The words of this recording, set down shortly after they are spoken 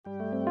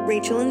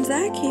Rachel and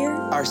Zach here.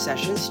 Our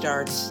session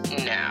starts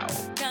now.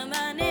 Come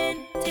on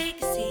in,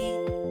 take a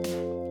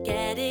seat.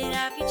 Get it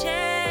off your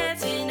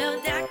chest. We're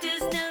no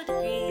doctors, no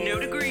degrees. No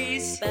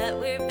degrees. But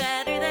we're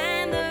better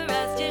than the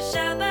rest. Your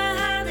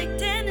shopaholic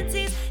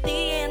tendencies. The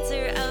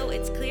answer, oh,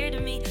 it's clear to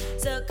me.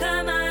 So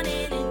come on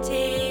in and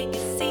take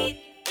a seat.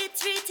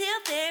 It's retail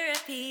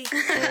therapy.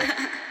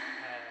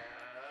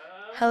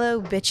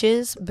 Hello,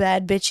 bitches.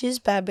 Bad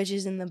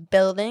bitches in the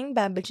building,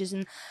 bad bitches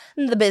in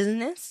the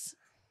business.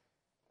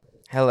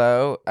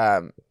 Hello.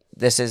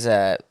 This is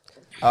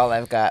all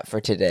I've got for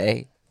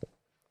today.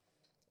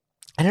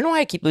 I don't know why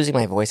I keep losing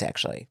my voice,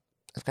 actually.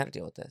 I've got to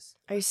deal with this.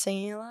 Are you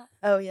singing a lot?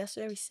 Oh,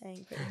 yesterday we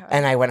sang pretty hard.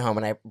 And I went home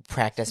and I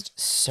practiced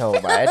so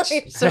much.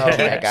 You're so oh my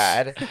cute.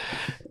 god.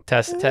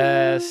 Test.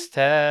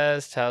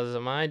 How's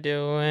am I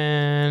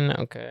doing?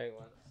 Okay.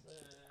 One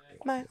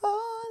sec. My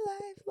whole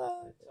life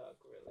long. Talk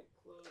really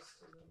close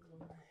to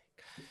the mic.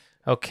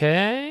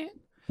 Okay.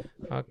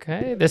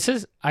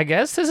 I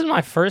guess this is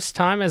my first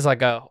time as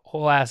like a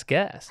whole ass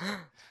guest.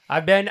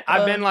 I've been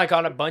like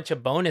on a bunch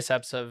of bonus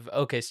episodes of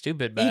Okay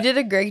Stupid, but You did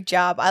a great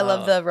job. I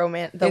love the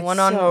It's one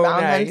on so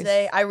Valentine's nice.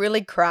 Day. I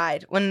really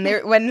cried when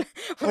not When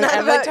Emily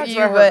about talks you,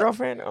 about her but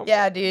girlfriend. Oh.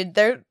 yeah, dude,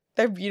 they're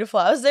beautiful.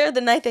 I was there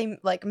the night they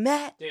like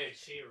met. dude,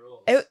 she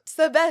rules. It's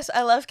the best.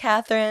 I love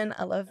Catherine.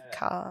 I love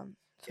Calm.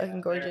 Fucking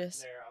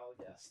gorgeous.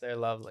 They're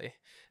lovely.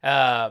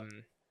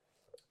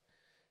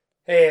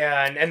 Hey,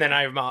 and then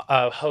I'm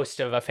a host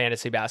of a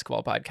fantasy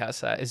basketball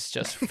podcast that is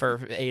just for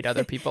 8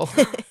 other people.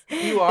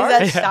 You Is are?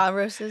 that Yeah.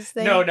 Stavros'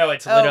 thing? No,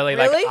 it's Oh, literally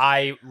really? like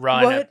I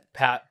run What?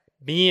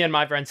 me and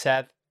my friend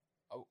Seth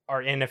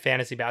are in a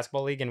fantasy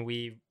basketball league, and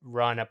we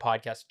run a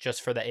podcast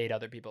just for the 8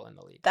 other people in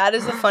the league. That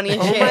is the funniest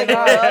Oh shit. my in the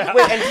god. world.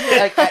 Wait,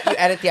 and you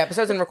edit the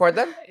episodes and record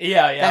them?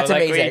 Yeah, That's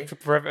like amazing.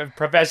 We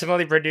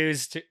professionally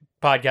produced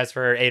podcast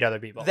for 8 other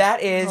people.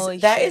 That is Holy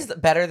that shit. is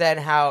better than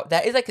how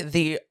that is like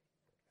the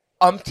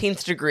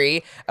umpteenth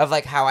degree of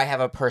like how I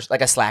have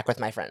a Slack with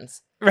my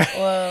friends.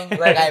 Whoa.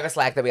 Like I have a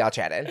Slack that we all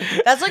chat in.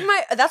 That's like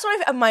that's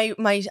what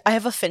I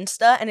have a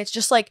Finsta, and it's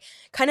just like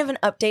kind of an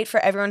update for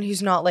everyone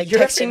who's not like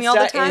Your texting me all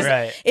the Finsta time. is-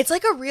 right. It's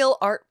like a real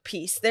art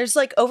piece. There's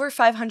like over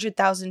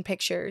 500,000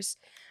 pictures.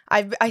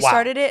 I Wow.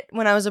 started it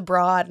when I was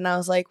abroad, and I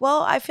was like,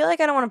 well, I feel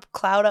like I don't want to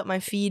cloud up my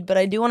feed, but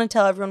I do want to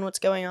tell everyone what's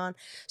going on.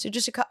 So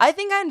I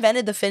think I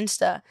invented the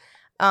Finsta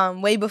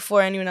way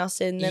before anyone else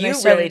did. And then You I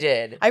started, really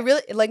did. I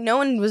really like no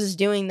one was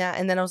doing that,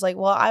 and then I was like,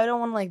 well, I don't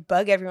want to like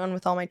bug everyone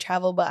with all my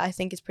travel, but I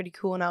think it's pretty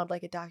cool, and I would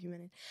like it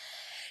documented.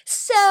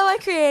 So I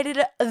created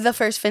the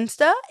first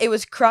Finsta. It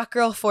was Croc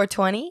Girl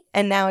 420,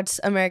 and now it's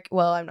American.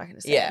 Well, I'm not gonna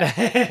say. Yeah.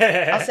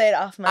 it. I'll say it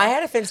off my. I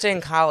had a Finsta in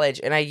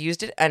college and I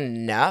used it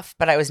enough,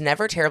 but I was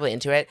never terribly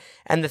into it.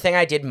 And the thing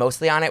I did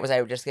mostly on it was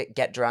I would just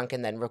get drunk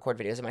and then record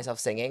videos of myself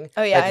singing.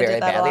 Oh, yeah, like, I did very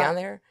that a badly lot. on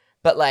there.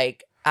 But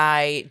like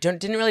I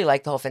didn't really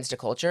like the whole Finsta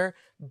culture,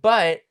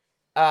 but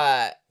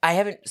I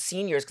haven't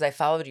seen yours because I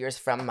followed yours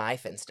from my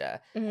Finsta,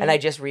 Mhm. and I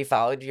just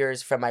refollowed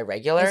yours from my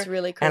regular. It's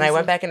really crazy. And I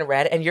went back and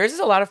read, and yours is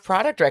a lot of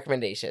product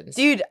recommendations.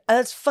 Dude,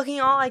 that's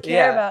fucking all I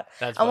care Yeah. about.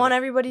 That's I want funny.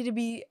 everybody to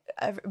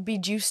be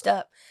juiced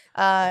up.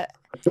 Well,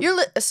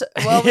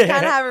 we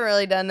kind of haven't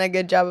really done a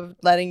good job of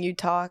letting you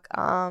talk.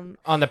 On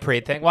the pre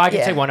thing. Well, I can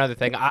Yeah. say one other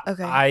thing.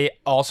 Okay. I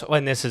also,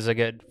 and this is a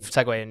good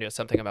segue into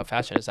something about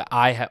fashion, is that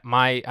I don't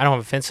have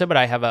a Finsta, but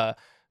I have a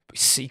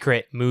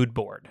secret mood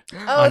board.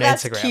 Oh, on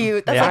that's Instagram.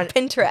 cute. That's Yeah. like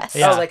Pinterest.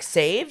 Yeah. Oh, like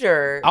saved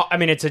or I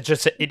mean, it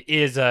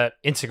is a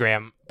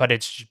Instagram, but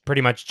it's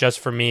pretty much just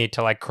for me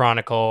to like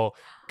chronicle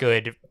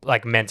good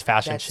like men's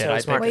fashion That's shit. so I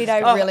smart. think. Wait,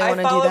 I really want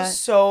to do follow that.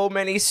 so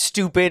many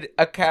stupid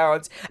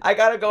accounts. I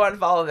gotta go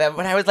unfollow them.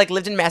 When I was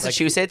lived in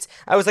Massachusetts,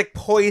 I was like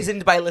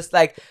poisoned by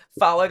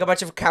following a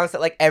bunch of accounts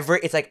that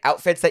it's like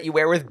outfits that you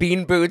wear with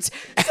bean boots.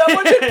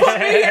 Someone should put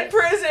me in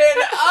prison.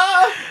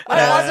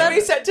 I want to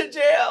be sent to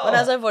jail. When I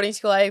was at boarding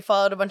school, I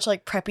followed a bunch of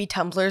like preppy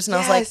Tumblrs, and I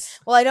was like, Yes.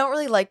 well, I don't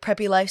really like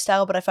preppy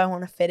lifestyle, but if I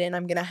want to fit in,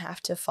 I'm gonna have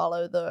to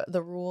follow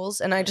the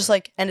rules. And I just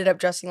like ended up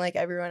dressing like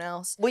everyone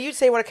else. Will you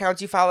say what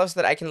accounts you follow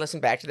so that I can listen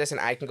back to this and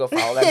I can go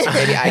follow them so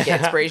maybe I get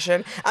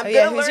inspiration? I'm Oh,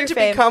 yeah, gonna who's learn your to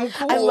fave? become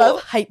cool. I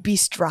love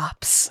Hypebeast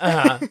drops.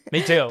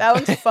 Me too. That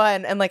one's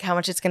fun, and like how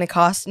much it's gonna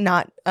cost,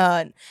 not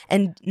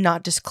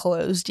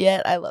disclosed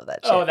yet. I love that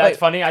shit. Oh, that's Wait,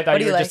 funny. I what thought do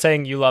you you were like? just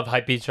saying you love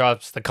Hypebeast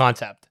drops, the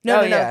concept. No,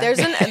 Oh, no. yeah. There's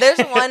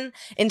one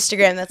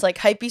Instagram that's like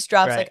Hypebeast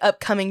drops, Right. like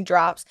upcoming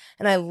drops,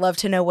 and I love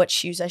to know what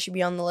shoes I should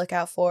be on the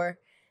lookout for.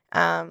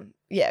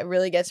 Yeah, it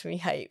really gets me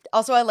hyped.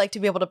 Also, I like to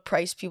be able to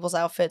price people's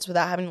outfits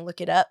without having to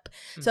look it up.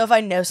 So if I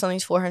know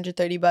something's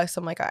 $430,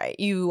 I'm like, all right,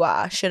 you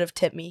should have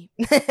tipped me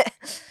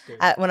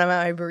when I'm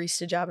at my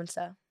barista job and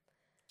stuff.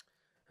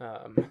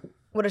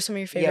 What are some of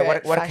your Yeah,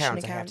 favorite what fashion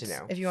accounts? I have to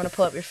know. If you want to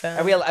pull up your phone.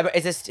 Are we?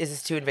 Is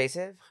this too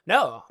invasive?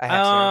 No. I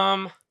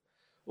have to.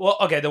 Well,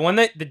 okay.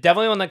 The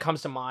definitely one that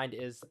comes to mind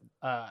is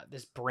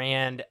this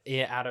brand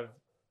out of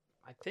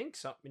I think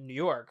New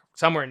York,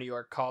 somewhere in New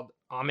York, called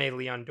Ame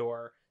Leon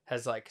Dor.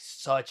 Has like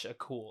such a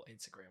cool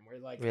Instagram where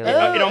like Really?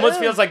 it almost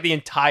Oh. feels like the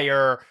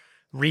entire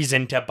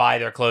reason to buy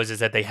their clothes is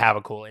that they have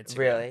a cool Instagram.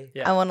 Really?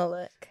 Yeah. I want to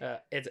look.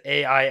 It's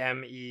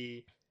AIME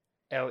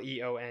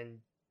LeonDore.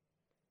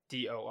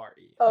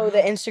 Oh, the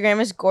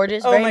Instagram is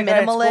gorgeous. Oh Very my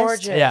God, it's minimalist.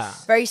 gorgeous. Yeah.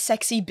 Very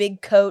sexy,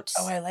 big coats.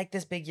 Oh, I like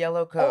this big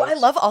yellow coat. Oh, I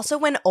love also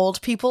when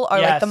old people are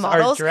like the Yes,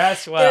 models. Are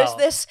dressed well.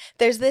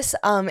 There's this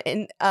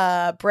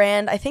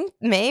brand, I think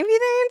maybe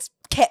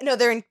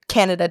they're in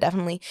Canada,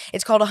 definitely.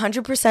 It's called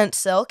 100%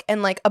 Silk,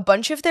 and like a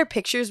bunch of their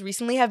pictures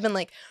recently have been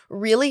like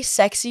really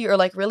sexy or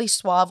like really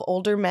suave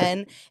older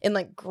men in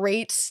like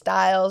great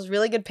styles,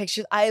 really good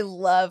pictures. I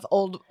love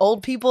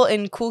old people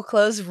in cool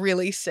clothes,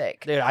 really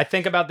sick. Dude, I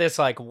think about this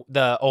like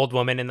the old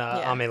woman in the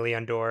Yeah.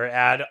 Leon Dore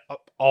ad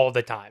all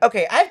the time.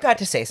 Okay, I've got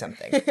to say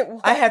something.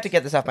 I have to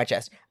get this off my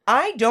chest.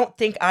 I don't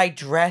think I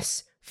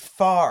dress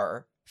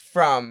far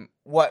from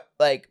what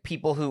like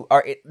people who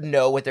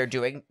know what they're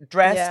doing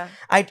dress. Yeah.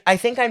 I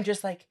think I'm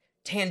just like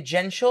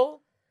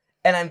tangential,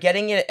 and I'm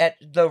getting it at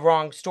the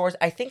wrong stores.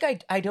 I think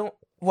I don't.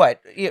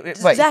 What?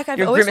 What? Zach, I've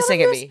You're always thought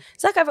grimacing of at you me.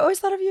 Zach, I've always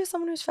thought of you as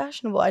someone who's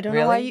fashionable. I don't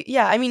know why Really? you.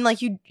 Yeah, I mean, like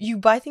you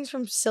buy things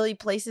from silly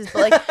places,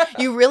 but like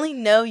you really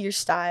know your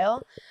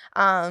style,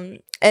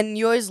 and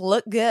you always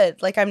look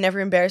good. Like I'm never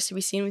embarrassed to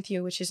be seen with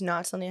you, which is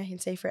not something I can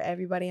say for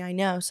everybody I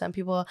know. Some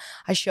people,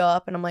 I show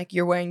up and I'm like,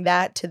 you're wearing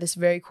that to this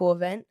very cool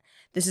event.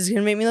 This is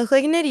gonna make me look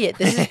like an idiot.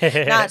 This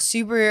is not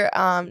super.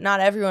 Not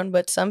everyone,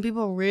 but some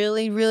people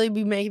really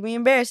be making me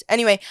embarrassed.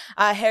 Anyway,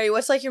 Harry,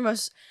 what's your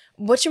most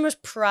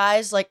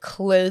prized like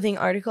clothing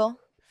article?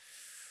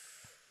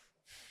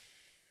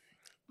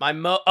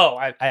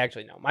 I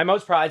actually know. My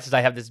most prized is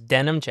I have this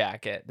denim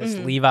jacket, this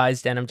Mhm.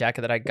 Levi's denim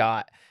jacket that I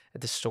got at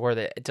the store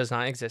that it does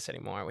not exist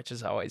anymore, which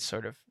is always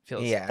sort of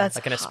feels Yeah. That's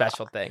like a hot.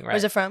 special thing, right?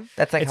 Where's it from?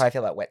 That's like It's- how I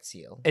feel about Wet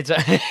Seal. It's a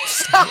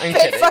Stop I'm it!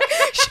 kidding.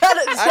 Shut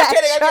up, Zach.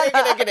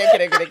 I'm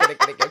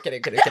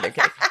kidding.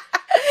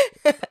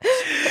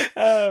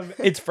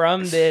 it's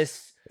from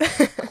this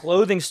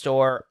clothing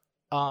store.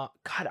 God,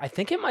 I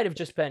think it might have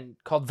just been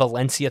called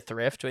Valencia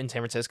Thrift in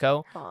San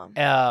Francisco.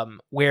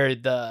 Where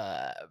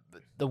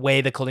the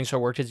way the clothing store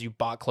worked is you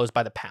bought clothes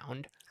by the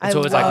pound. And I so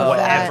it was like love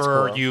that.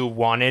 whatever Cool. you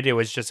wanted, it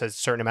was just a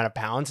certain amount of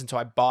pounds. And so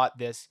I bought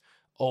this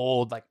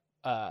old like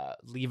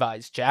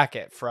Levi's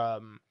jacket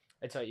from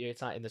it's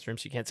not in this room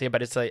so you can't see it,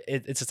 but it's like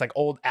it's just like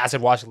old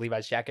acid wash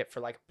Levi's jacket for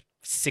like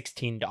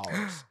 $16.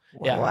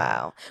 Yeah.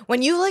 Wow.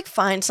 When you like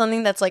find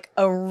something that's like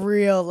a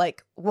real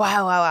like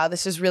wow,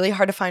 this is really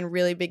hard to find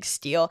really big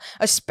steal,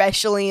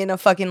 especially in a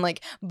fucking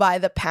like by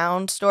the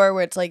pound store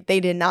where it's like they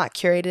did not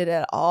curate it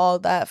at all.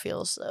 That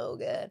feels so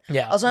good.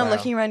 Yeah. Also, I'm Wow.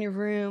 looking around your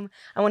room.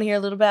 I want to hear a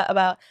little bit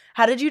about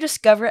how did you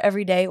discover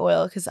everyday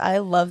oil? Because I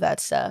love that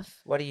stuff.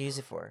 What do you use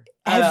it for?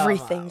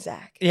 Everything,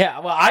 Zach. Yeah,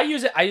 well, I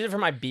use it for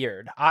my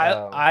beard.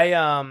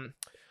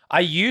 I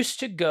used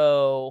to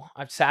go.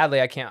 Sadly,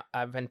 I can't.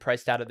 I've been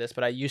priced out of this,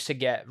 but I used to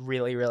get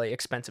really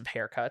expensive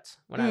haircuts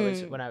when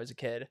I was a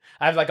kid.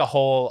 I have like a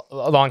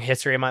long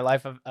history in my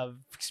life of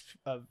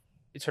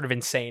sort of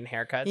insane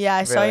haircuts. Yeah,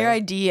 I saw your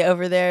Really? ID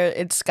over there.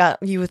 It's got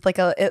you with like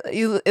a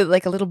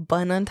little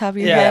bun on top of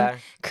your Yeah. head.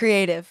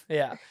 Creative.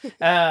 Yeah.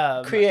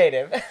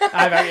 Creative.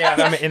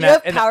 I'm in You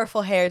have that.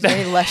 powerful hair. It's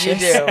very luscious.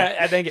 do.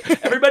 I think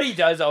everybody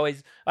does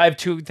always. I have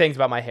two things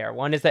about my hair.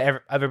 One is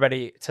that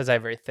everybody says I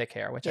have very thick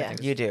hair, which I Yeah.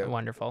 think is You do.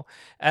 wonderful.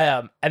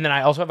 And then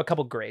I also have a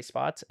couple gray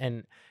spots.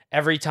 And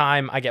every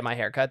time I get my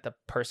hair cut, the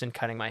person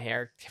cutting my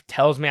hair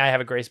tells me I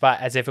have a gray spot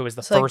as if it was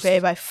the It's like, first.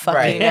 babe, I fucking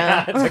Right. know.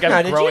 Yeah, it's like How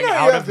I'm did you growing know you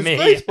out have of this me.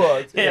 gray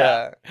spot?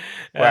 Yeah.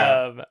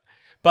 Wow.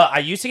 But I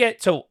used to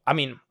get when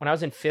I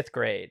was in 5th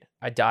grade,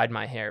 I dyed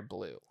my hair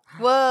blue.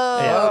 Whoa,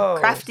 Yeah.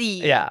 crafty.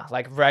 Yeah,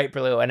 like bright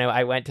blue. And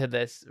I went to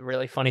this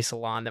really funny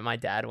salon that my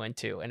dad went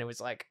to, and it was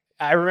like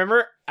I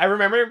remember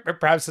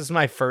perhaps this is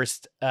my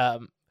first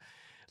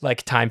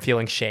like time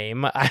feeling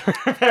shame.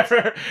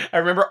 I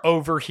remember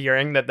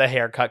overhearing that the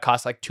haircut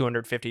cost like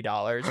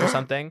 $250 or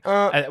something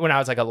when I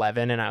was like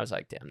 11, and I was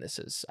like, damn,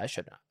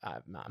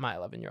 my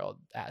 11-year-old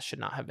ass should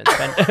not have been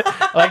spent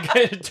like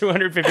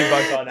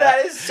 $250 on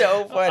That is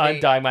so on funny.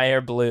 dyeing my hair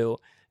blue.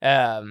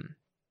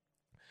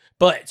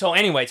 But so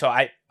anyway, so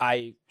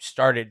I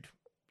started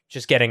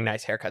just getting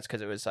nice haircuts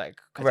because it was like,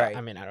 Right.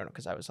 I don't know,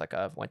 because I was like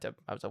I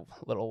was a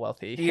little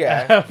wealthy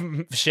Yeah.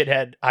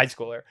 shithead high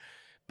schooler.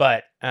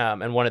 But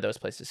and one of those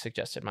places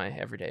suggested my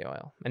everyday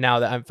oil, and now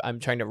that I'm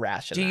trying to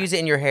ration. Do you use it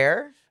in your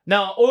hair?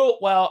 No, oh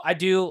well, I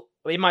do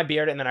in my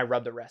beard, and then I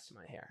rub the rest of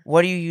my hair.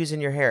 What do you use in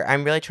your hair?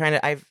 I'm really trying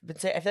to. I feel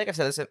like I've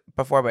said this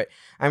before, but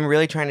I'm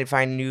really trying to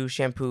find new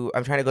shampoo.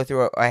 I'm trying to go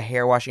through a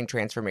hair washing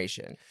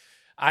transformation.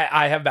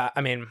 I have that.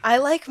 I mean, I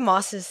like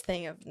Moss's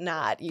thing of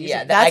not using.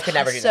 Yeah, That's I could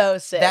never do so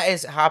that. sick. That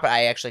is hot, but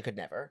I actually could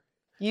never.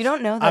 You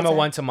don't know that. I'm a Zach.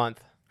 once a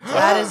month.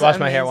 That is Wash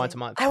my hair amazing. once a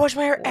month. I wash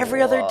my hair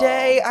every other Whoa.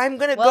 day. I'm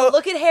gonna Well, go.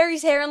 look at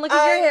Harry's hair and look at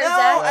I your hair, know.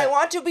 Zach. I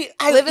want to be.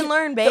 Live and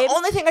learn, babe. The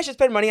only thing I should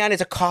spend money on is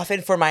a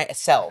coffin for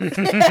myself. But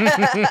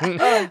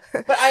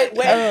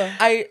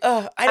I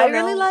I don't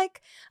really know.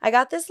 like. I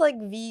got this like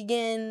My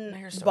vegan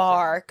hair's so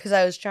bar because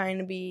I was trying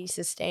to be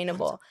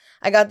sustainable.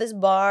 I got this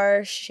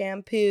bar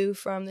shampoo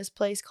from this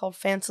place called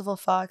Fanciful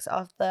Fox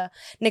off the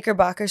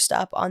Knickerbocker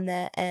stop on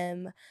the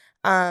M,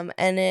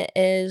 and it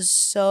is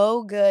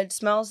so good.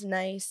 Smells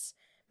nice.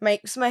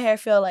 Makes my hair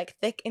feel like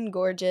thick and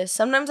gorgeous.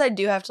 Sometimes I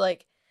do have to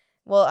like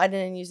Well, I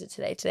didn't use it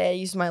today. Today I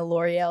used my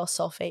L'Oreal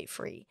sulfate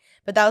free.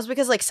 But that was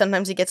because like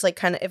sometimes it gets like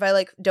kind of, if I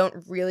like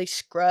don't really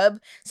scrub,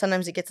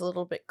 sometimes it gets a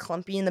little bit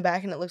clumpy in the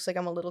back and it looks like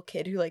I'm a little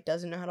kid who like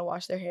doesn't know how to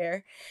wash their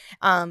hair.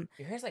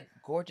 Your hair's like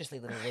gorgeously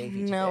little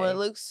wavy No, today. it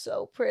looks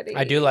so pretty.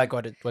 I do like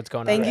what's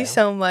going on. Thank right you now.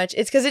 so much.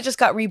 It's because it just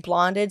got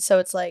reblonded, so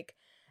it's like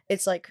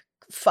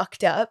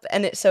fucked up,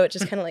 and it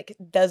just kind of like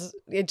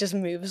it just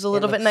moves a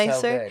little bit looks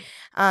so nicer.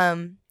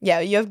 good. Yeah,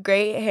 you have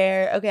great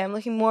hair. Okay, I'm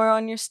looking more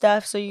on your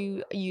stuff. So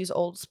you use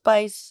Old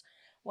Spice.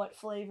 What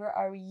flavor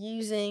are we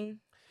using?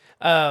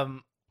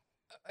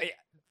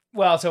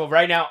 Well, so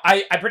right now,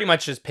 I pretty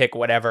much just pick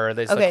whatever is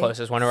the Okay,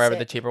 closest one or whatever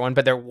the sick. cheaper one.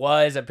 But there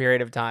was a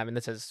period of time, and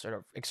this is sort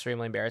of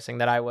extremely embarrassing,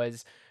 that I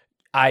was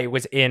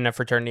in a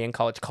fraternity in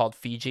college called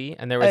Fiji,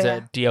 and there was yeah.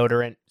 a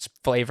deodorant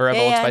flavor of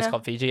Yeah, Old yeah, I Spice know.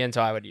 called Fiji, and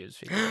so I would use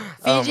Fiji.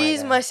 Oh Fiji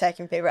is God. my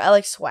second favorite. I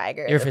like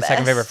Swagger. Your the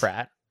second favorite best.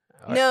 frat?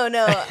 No,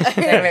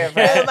 favorite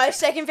frat. no. My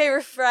second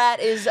favorite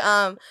frat is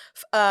Fide.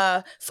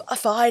 No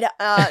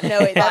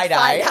wait, that's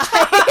Fide-eye.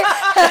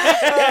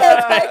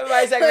 Fide-eye.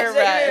 My second favorite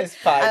frat is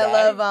Fide-eye. I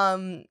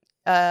love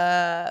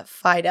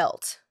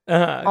Fidelt.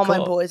 All my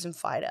Cool. boys in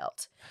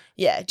Fidelt.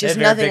 Yeah, They just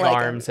have very nothing big like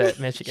arms them. at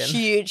Michigan.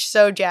 Huge,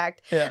 so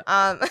jacked. Yeah.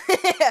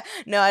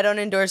 No, I don't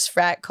endorse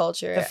frat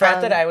culture. The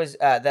frat that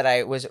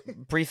I was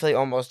briefly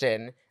almost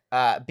in,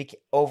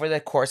 over the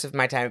course of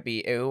my time at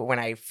BU, when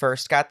I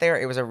first got there,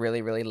 it was a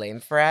really, really lame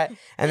frat.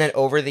 And then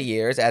over the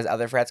years, as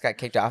other frats got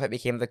kicked off, it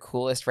became the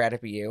coolest frat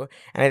at BU.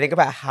 And I think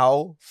about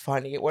how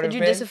funny it would Did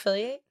have you been.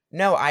 disaffiliate?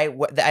 No,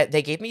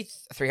 they gave me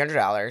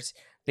 $300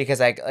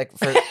 because I like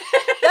for.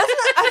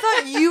 I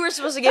thought you were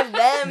supposed to give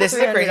them. This is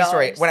a crazy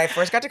story. $300. When I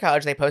first got to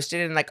college, they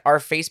posted in like our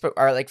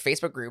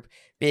Facebook group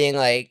being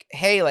like,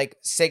 "Hey, like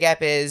SIGEP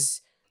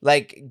is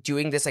like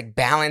doing this like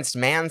balanced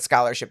man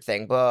scholarship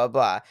thing, blah blah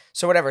blah."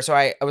 So whatever. So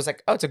I was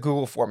like, "Oh, it's a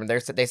Google form," and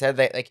they said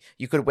that like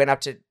you could win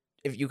up to.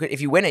 If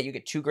you win it, you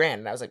get $2,000.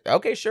 And I was like,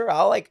 okay, sure,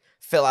 I'll like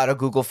fill out a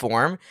Google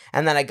form.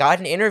 And then I got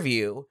an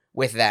interview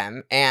with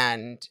them,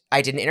 and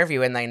I did an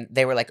interview, and then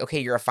they were like, okay,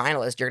 you're a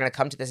finalist. You're gonna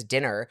come to this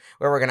dinner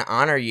where we're gonna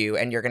honor you,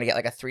 and you're gonna get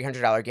like a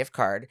 $300 gift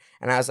card.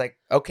 And I was like,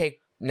 okay,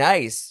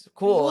 nice,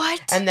 cool.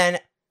 What? And then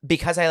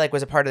because I like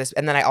was a part of this,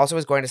 and then I also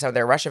was going to some of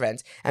their Rush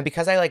events, and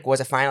because I like was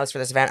a finalist for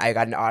this event, I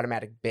got an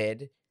automatic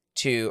bid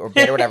or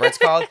whatever it's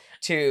called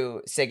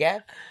to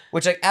SIGEP,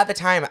 which like at the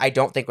time I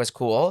don't think was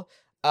cool.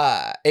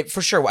 It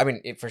for sure. I mean,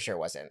 it for sure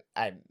wasn't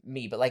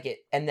me, but like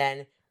it. And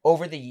then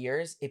over the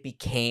years, it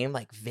became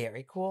like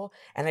very cool.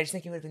 And I just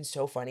think it would have been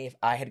so funny if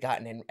I had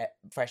gotten in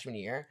freshman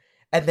year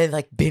and then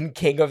like been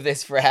king of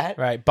this frat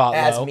Right, bought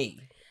as low. me.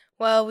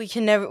 Well, we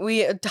can never.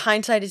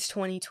 Hindsight is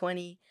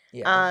 2020.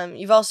 Yeah.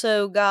 You've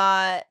also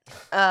got.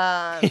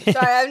 Sorry,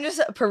 I'm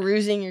just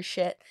perusing your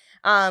shit.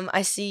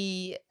 I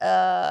see. Is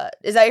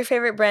that your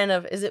favorite brand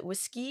of? Is it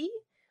whiskey?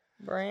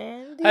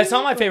 Brand? It's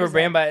not my favorite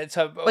brand, but it's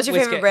a What's your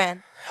favorite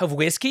brand? of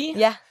whiskey.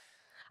 Yeah,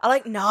 I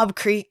like Knob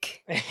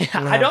Creek.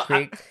 I don't.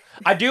 Creek.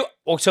 I do.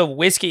 So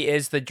whiskey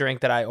is the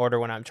drink that I order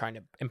when I'm trying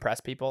to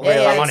impress people. Yeah, Like,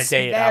 if I'm on a it's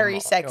date. very I'm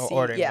sexy,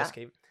 Ordering yeah.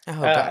 whiskey. Oh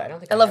god, I don't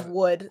think I love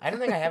wood. I don't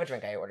think I have a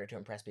drink I order to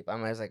impress people.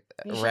 I'm always like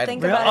You should red.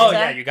 think Really? about it, Oh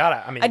Zach. yeah, you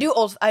gotta. I mean, I do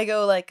old. I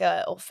go like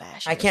old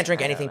fashioned. I can't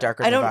drink anything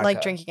darker. I than don't like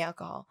vodka. drinking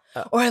alcohol.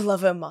 Oh. Or I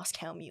love a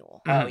Moscow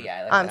Mule. Oh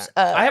yeah, I like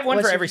that. I have one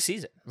what's for your- every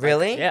season.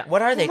 Really? Yeah.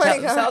 What are they? Oh my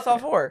Tell God. us all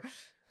four.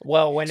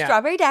 Well, when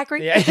Strawberry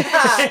daiquiri.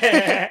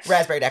 Yeah.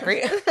 Raspberry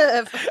daiquiri.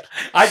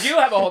 I do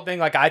have a whole thing.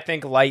 Like I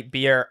think light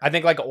beer. I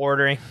think like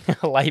ordering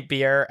light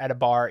beer at a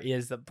bar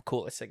is the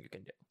coolest thing you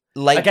can do.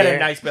 Light Like at beer. a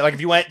nice beer. Like if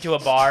you went to a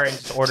bar and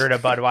just ordered a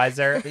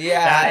Budweiser.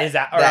 Yeah, that is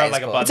or that is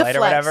like cool. a Bud It's a Light flex.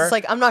 or whatever. It's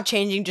like I'm not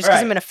changing just because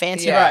Right. I'm in a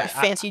fancy Yeah.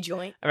 fancy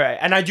joint. Right,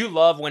 and I do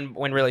love when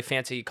really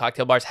fancy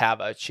cocktail bars have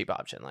a cheap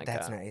option. Like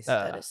That's nice.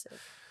 That is sick.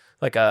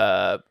 like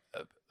a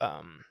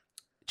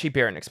cheap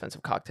beer and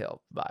expensive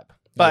cocktail vibe.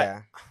 But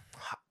yeah.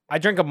 I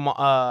drink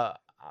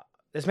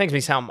this makes me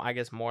sound, I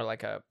guess, more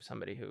like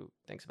somebody who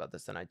thinks about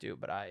this than I do.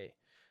 But I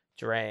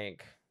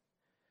drank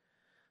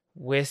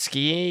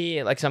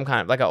whiskey, like some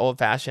kind of like an old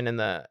fashioned in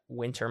the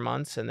winter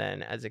months, and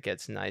then as it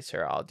gets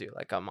nicer, I'll do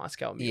like a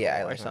Moscow Mule Yeah,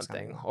 I or like Moscow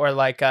something, Mule. or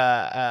like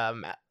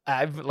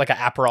I've like an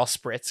Aperol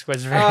Spritz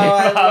was Oh, very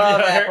I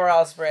love popular.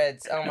 Aperol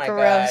Spritz. Oh my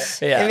Gross.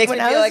 god. Yeah. It makes When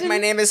me I feel was like in- my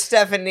name is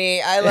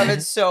Stephanie. I love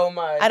it so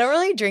much. I don't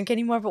really drink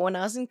anymore, but when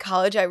I was in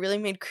college, I really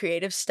made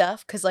creative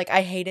stuff because like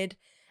I hated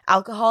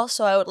alcohol,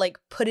 so I would like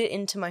put it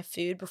into my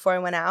food before I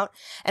went out,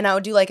 and I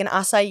would do like an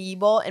acai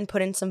bowl and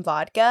put in some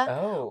vodka.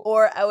 Oh.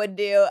 Or I would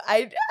do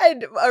a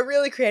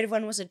really creative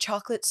one was a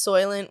chocolate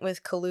soylent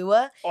with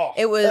Kahlua. Oh.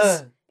 It was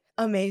Ugh.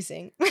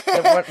 amazing.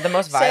 The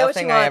most Say vile what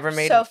you thing I want, ever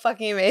made so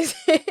fucking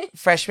amazing.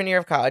 freshman year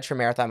of college for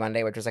Marathon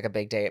Monday, which was like a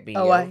big day at BU.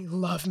 Oh, I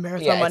love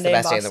Marathon yeah, Monday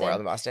it's the best in day in the Boston. world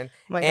in Boston.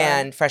 Oh my God.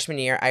 And freshman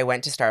year, I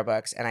went to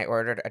Starbucks and I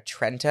ordered a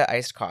Trenta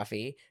iced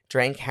coffee,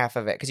 drank half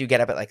of it because you get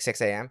up at like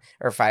 6 a.m.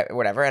 or 5 or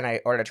whatever. And I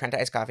ordered a Trenta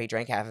iced coffee,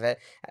 drank half of it.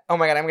 Oh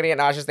my God, I'm gonna get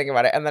nauseous thinking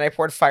about it. And then I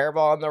poured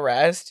Fireball on the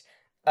rest.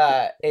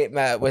 It was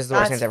the worst thing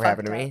That's that's ever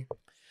happened to fucked me.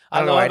 I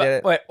don't know why I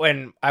did it.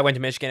 When I went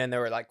to Michigan and there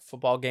were like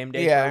football game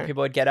days Yeah. where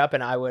people would get up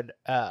and I would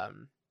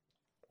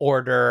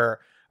order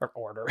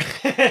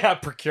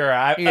procure.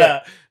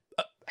 Yeah.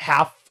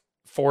 Half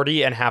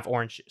 40 and half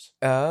orange juice.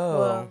 Oh,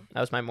 Whoa. That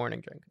was my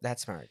morning drink.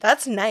 that's smart.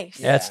 That's nice.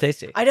 Yeah, it's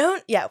tasty. I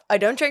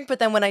don't drink, but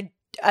then when I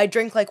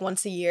drink like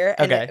once a year.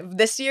 And Okay.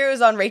 this year it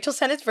was on Rachel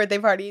Sennett's birthday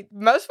party.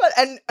 Most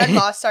fun and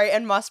Moss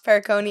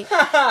Pericone.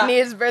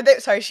 Nia's birthday.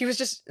 Sorry, she was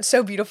just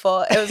so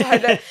beautiful. It was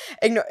hard to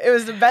ignore. It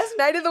was the best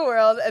night of the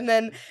world. And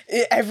then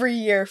every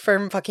year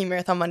for fucking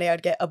Marathon Monday,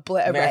 I'd get a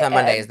Marathon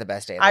Monday is the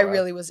best day. Of the I world.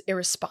 really was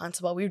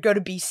irresponsible. We would go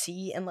to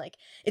BC and like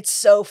it's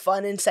so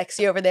fun and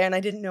sexy over there, and I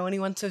didn't know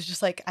anyone, so it was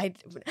just like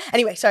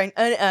Anyway, sorry,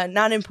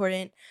 not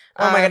important.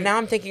 Oh my god! Now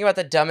I'm thinking about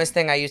the dumbest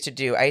thing I used to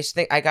do. I used to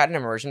think I got an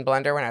immersion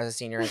blender when I was a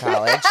senior in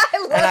college.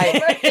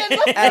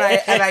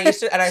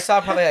 and I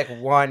saw probably like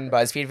one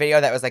BuzzFeed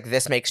video that was like,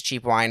 this makes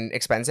cheap wine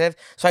expensive.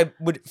 So I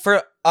would,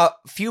 for a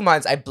few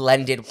months, I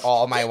blended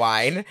all my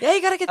wine. Yeah,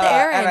 you gotta get the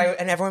air in.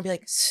 And everyone would be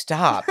like,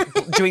 stop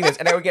doing this.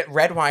 And I would get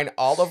red wine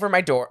all over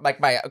my door, like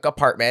my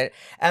apartment.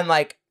 And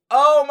like,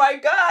 oh my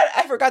god,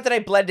 I forgot that I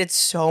blended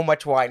so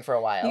much wine for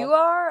a while. You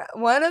are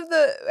one of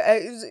the,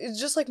 it's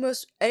just like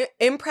most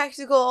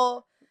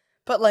impractical,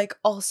 but like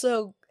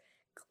also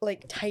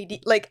like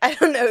tidy, like I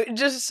don't know,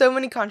 just so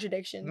many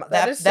contradictions.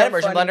 That is so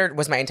immersion funny. blender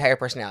was my entire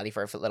personality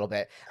for a little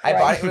bit. I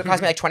bought it. It would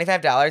cost me like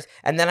 $25,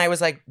 and then I was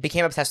like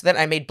became obsessed with it.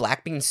 I made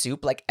black bean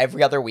soup like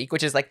every other week,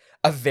 which is like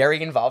a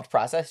very involved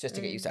process just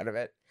to get used out of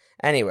it.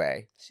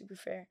 Anyway, Super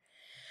fair.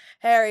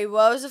 Harry,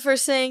 what was the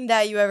first thing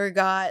that you ever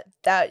got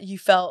that you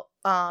felt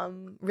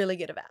really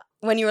good about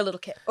when you were a little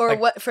kid, or Like-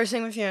 what first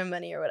thing with your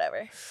money or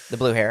whatever? the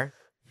blue hair.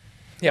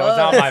 Yeah, it was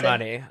not Whoa. my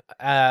money.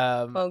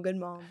 Oh, good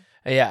mom.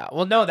 Yeah.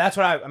 Well, no, that's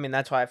what I mean,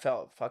 that's why I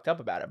felt fucked up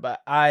about it.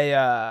 But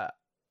I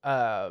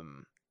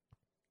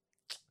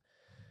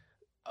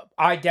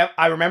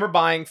remember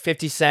buying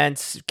 50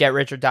 Cent's Get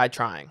Rich or Die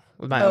Trying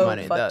with my own Oh,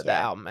 money, fuck the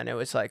yeah. album, and it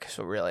was like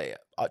so really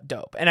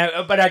dope.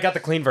 And but I got the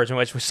clean version,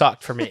 which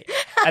sucked for me.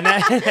 And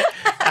then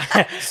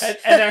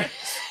then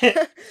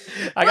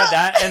I got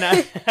that,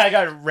 and I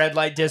got Red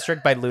Light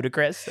District by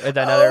Ludacris,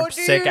 another Oh,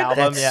 sick dude.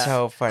 album. That's Yeah.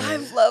 so funny. I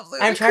love Ludacris.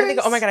 I'm trying to think.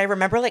 Oh my god! I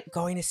remember like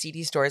going to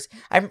CD stores.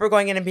 I remember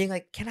going in and being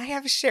like, "Can I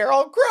have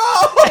Cheryl Crow?"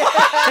 Oh my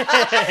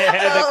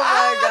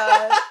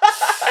god.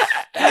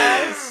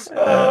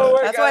 Oh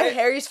my That's God. why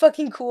Harry's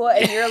fucking cool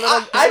and you're a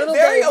little. I'm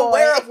very gay boy.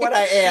 aware of what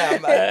I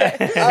am.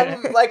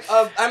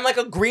 I'm like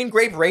a green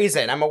grape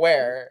raisin. I'm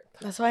aware.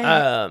 That's why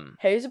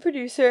Harry's a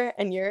producer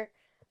and you're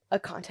a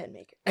content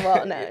maker.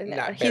 Well, no,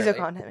 Not he's a barely.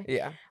 content maker.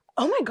 Yeah,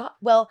 Oh my god.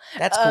 Well,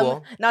 that's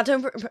cool. Not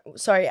to.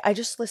 Sorry, I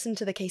just listened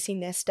to the Casey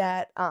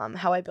Neistat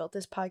 "How I Built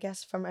This"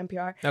 podcast from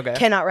NPR. Okay.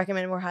 Cannot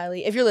recommend it more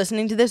highly. If you're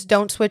listening to this,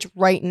 don't switch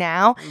right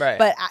now. Right.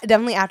 But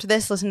definitely after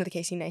this, listen to the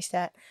Casey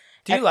Neistat.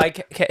 Do you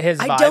like his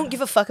vibe? I don't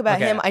give a fuck about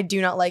Okay. him. I do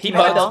not like He him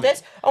Have at I bugs all. built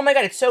this? Oh my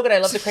god, it's so good. I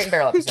love the Crate and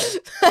Barrel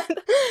episode. But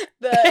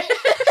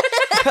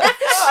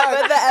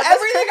the episode-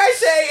 Everything I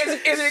say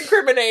is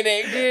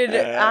incriminating. Dude,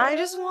 I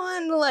just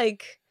want to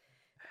like,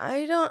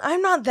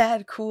 I'm not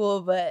that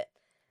cool, but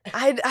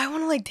I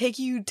want to like take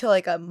you to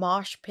like a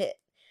mosh pit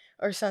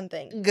or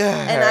something.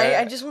 And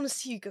I just want to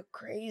see you go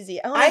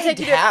crazy. I want I to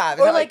take you have.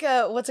 to, or Not like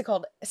a, what's it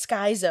called?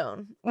 Sky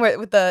Zone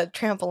with the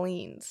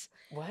trampolines.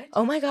 What?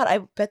 Oh my god, I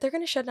bet they're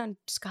going to shut down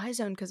Sky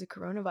Zone because of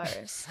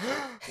coronavirus.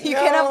 You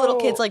can't have little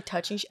kids like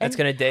touching shit. That's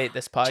gonna date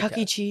this podcast. Chuck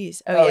E.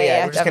 Cheese. Oh,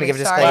 yeah, we're just gonna give a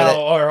definitely. disclaimer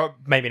Sorry. that- or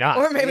maybe not.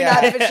 Or maybe Yeah.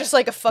 not if it's just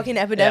like a fucking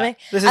epidemic.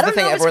 This I is the don't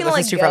thing know if it's everyone gonna,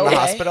 listens like, to from go the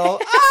away.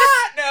 hospital.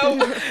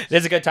 No.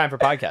 This is a good time for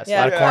podcasts. Yeah. A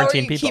lot of Yeah.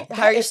 quarantine How are you people.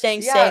 how are you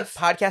staying safe?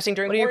 Podcasting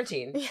during What are you-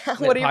 quarantine. Yeah,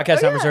 The what are you podcast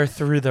oh, numbers yeah. are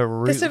through the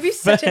roof. This would be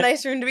such a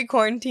nice room to be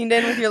quarantined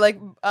in with your like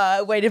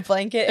weighted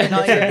blanket and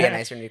all This would be a your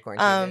nice room to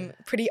quarantine.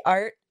 pretty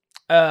art.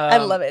 I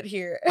love it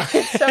here.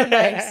 It's so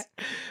nice.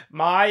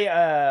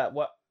 My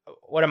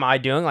what am I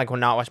doing? Like when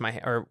not wash my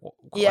hair or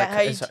Yeah, like,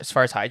 how you as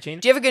far as hygiene?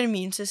 Do you have a good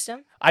immune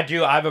system? I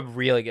do. I have a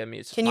really good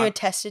immune system. Can you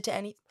attest it to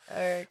any?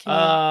 Or can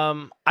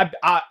you,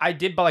 I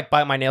did like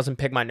bite my nails and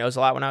pick my nose a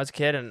lot when I was a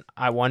kid, and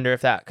I wonder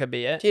if that could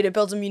be it. dude, it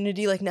builds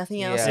immunity like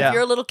nothing else. Yeah. If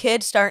you're a little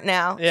kid, start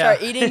now. Yeah.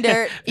 Start eating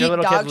dirt. If you're eat a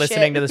little dog kid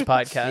listening shit. to this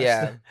podcast.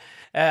 Yeah.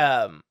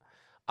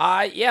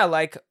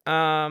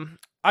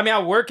 I mean,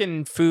 I work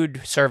in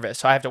food service,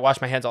 so I have to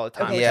wash my hands all the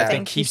time, Okay, which yeah. I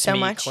think thank you keeps so me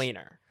much.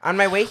 cleaner. On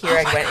my way here, Oh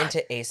I my went God.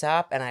 into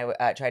Aesop and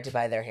I tried to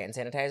buy their hand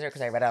sanitizer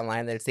because I read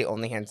online that it's the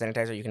only hand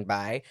sanitizer you can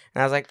buy.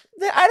 And I was like,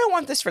 I don't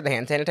want this for the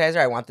hand sanitizer.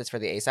 I want this for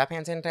the Aesop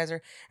hand sanitizer.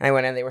 And I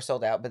went in, they were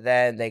sold out. But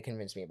then they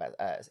convinced me about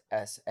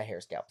a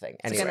hair scalp thing.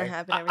 It's Anyway, gonna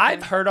happen. Every I've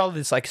time. heard all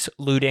this like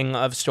looting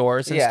of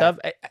stores and Yeah. stuff.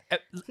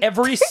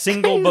 Every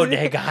single Crazy.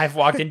 bodega I've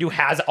walked into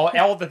has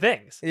all the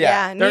things.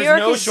 yeah. New There's York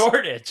no is,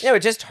 shortage. No,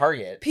 just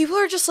Target. People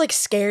are just like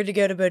scared to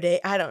go to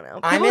bodega. I don't know.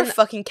 People I'm are in-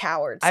 fucking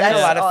cowards. I'm in a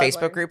That's lot of all I've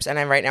Facebook learned. groups, and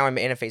I'm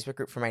in a Facebook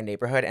group for my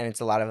neighborhood, and it's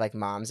a lot of like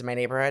moms in my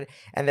neighborhood.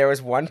 And there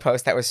was one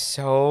post that was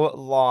so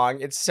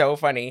long, it's so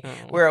funny, Oh.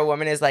 where a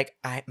woman is like,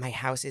 "My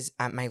house is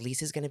my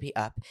lease is going to be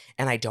up,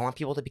 and I don't want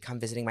people to come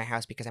visiting my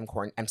house because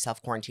I'm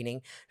self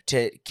quarantining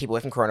to keep away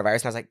from coronavirus."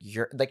 And I was like,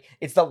 "You're like,"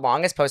 it's the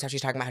longest post how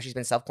she's talking about how she's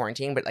been self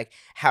quarantining, but like,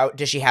 how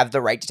does she have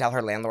the right to tell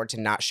her landlord to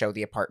not show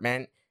the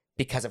apartment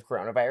because of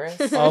coronavirus.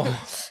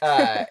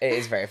 Oh. It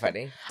is very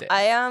funny.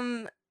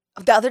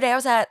 The other day I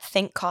was at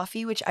Think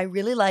Coffee, which I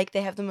really like.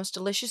 They have the most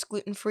delicious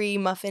gluten-free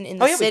muffin in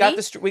the Oh yeah,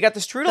 city. we got the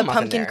strudel the muffin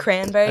pumpkin there.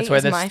 cranberry. That's where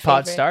is this my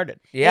pod favorite. started.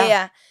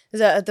 Yeah.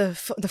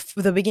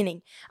 The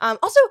beginning.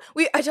 Also,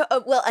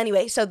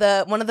 anyway, so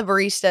one of the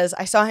baristas,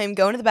 I saw him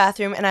go into the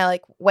bathroom, and I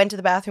like went to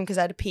the bathroom because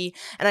I had to pee,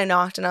 and I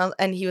knocked,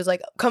 and he was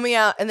like coming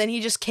out, and then he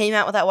just came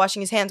out without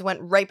washing his hands, went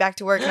right back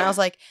to work, and I was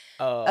like,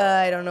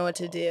 I don't know what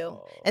to do.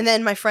 And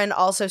then my friend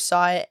also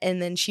saw it,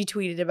 and then she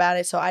tweeted about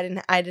it, so I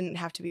didn't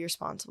have to be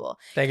responsible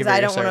Thank you because for I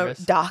your don't want service.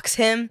 to dox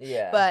him.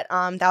 Yeah. But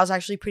that was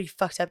actually pretty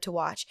fucked up to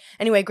watch.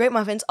 Anyway, great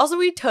muffins. Also,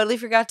 we totally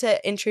forgot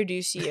to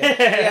introduce you. Yeah,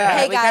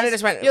 Hey we kinda guys,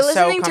 just went you're so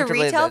listening to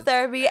comfortably Retail that-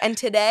 Therapy, and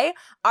today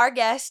our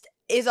guest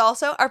is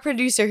also our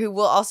producer, who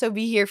will also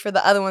be here for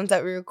the other ones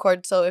that we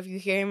record. So if you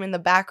hear him in the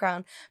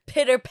background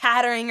pitter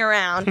pattering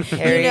around,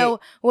 Harry- you know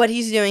what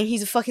he's doing.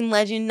 He's a fucking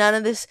legend. None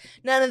of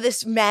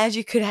this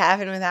magic could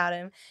happen without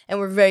him, and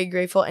we're very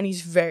grateful. And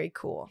he's very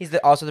cool. He's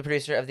also the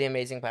producer of the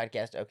amazing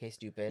podcast Okay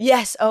Stupid.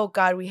 Yes. Oh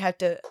God, we have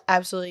to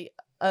absolutely.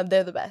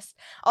 They're the best.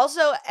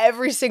 Also,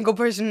 every single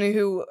person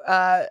who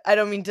I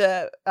don't mean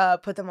to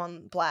put them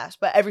on blast,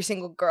 but every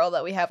single girl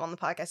that we have on the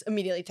podcast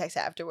immediately texts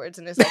afterwards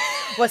and is like,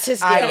 "What's his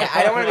deal?"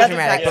 I don't wanna be That's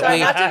dramatic, a but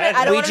fact. we-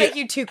 I don't we want to do- make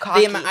you too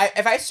cocky.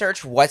 If I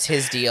search what's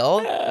his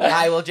deal,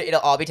 I will. It'll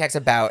all be text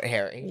about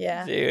Harry.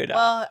 Yeah, Dude.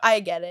 Well,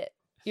 I get it.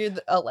 You're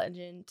a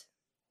legend.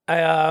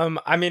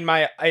 I mean,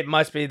 it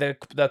must be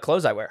the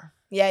clothes I wear.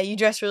 Yeah, you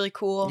dress really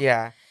cool.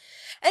 Yeah.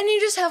 And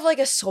you just have like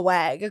a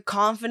swag, a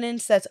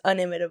confidence that's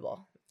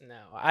unimitable.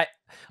 No,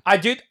 I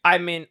do. I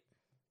mean,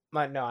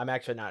 no, I'm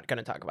actually not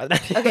gonna talk about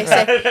that. Okay,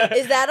 so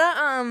is that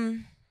a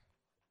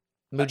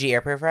Muji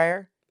air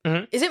fryer.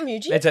 Is it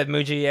Muji? It's a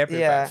Muji air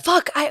Yeah.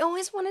 Fuck, I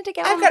always wanted to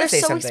get I've one. gotta They're say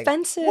so something.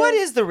 expensive. What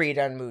is the read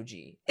on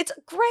Muji? It's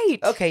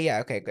great. Okay, yeah,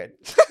 okay, good.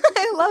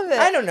 I love it.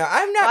 I don't know.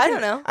 I'm not. I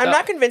don't know. I'm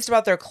not convinced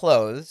about their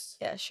clothes.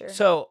 Yeah, sure.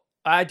 So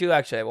I do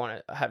actually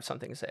want to have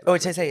something to say. Oh,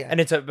 about say Muji. yeah. And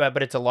it's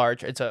but it's a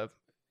large.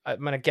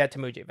 I'm gonna get to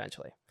Muji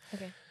eventually.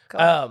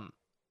 Go.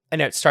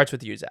 And it starts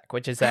with Uzak,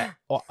 which is that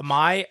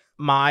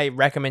my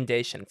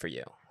recommendation for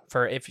you,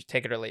 for if you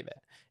take it or leave it,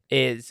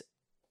 is,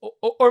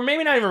 or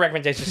maybe not even a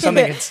recommendation,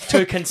 something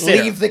to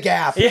consider. Leave the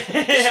gap. Yeah.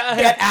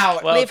 Get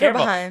out. Well, Leave her careful.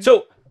 behind.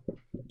 So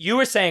you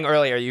were saying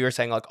earlier,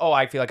 like, oh,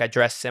 I feel like I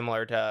dress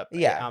similar to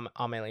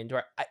Amelie and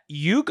Dora.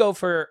 You go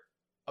for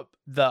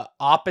the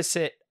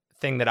opposite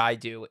thing that I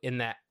do, in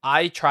that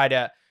I try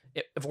to,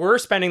 if we're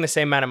spending the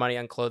same amount of money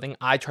on clothing,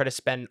 I try to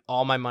spend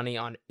all my money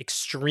on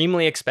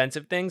extremely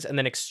expensive things and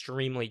then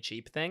extremely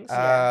cheap things.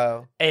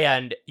 Oh.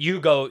 And you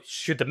go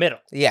shoot the middle.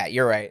 Yeah,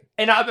 you're right.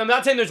 And I'm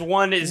not saying there's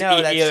one is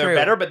No, that's either true.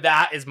 better, but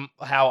that is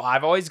how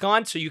I've always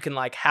gone. So you can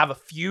like have a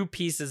few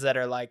pieces that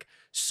are like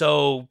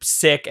so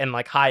sick and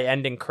like high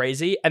end and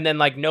crazy, and then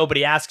like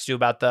nobody asks you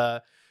about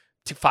the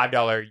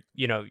 $5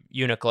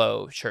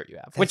 Uniqlo shirt you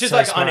have, which That's is so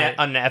like smart.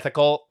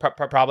 unethical.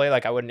 Probably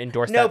like I wouldn't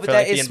endorse No, that but for that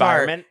like, the is smart.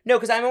 environment. No,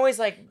 because I'm always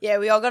like, Yeah,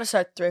 we all got to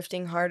start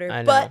thrifting harder.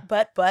 I know.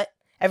 But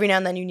every now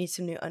and then you need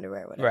some new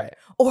underwear, or whatever. Right.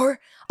 Or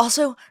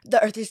also,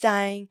 the earth is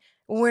dying.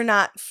 We're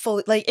not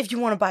fully like. If you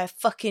want to buy a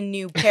fucking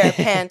new pair of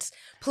pants,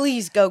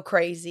 please go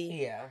crazy.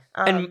 yeah.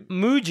 And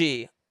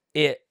Muji,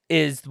 it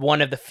is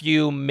one of the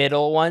few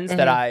middle ones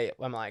that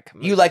I'm like.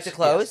 You like the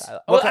clothes?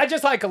 Well, I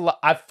just like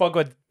I fuck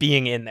with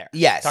being in there.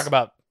 Yes. Talk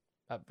about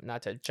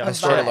not to jump. A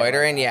Sort of vibe.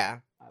 loitering, yeah.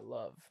 I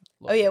love.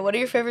 Oh yeah, what are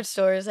your favorite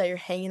stores that you're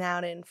hanging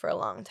out in for a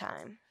long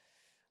time?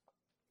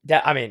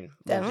 I mean,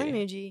 Definitely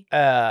Muji.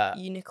 Muji.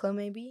 Uniqlo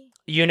maybe.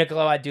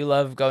 Uniqlo, I do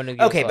love going to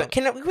Uniqlo. Okay, but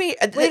can we?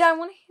 Wait, I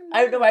want to hear more.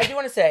 I know. I do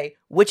want to say,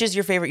 which is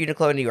your favorite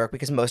Uniqlo in New York?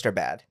 Because most are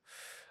bad.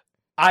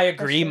 I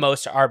agree, true.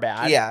 most are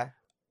bad. Yeah.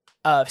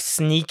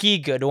 Sneaky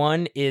good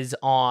one is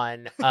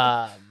on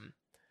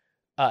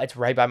it's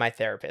right by my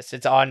therapist.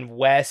 It's on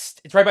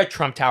West. It's right by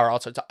Trump Tower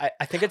also.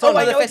 I think it's on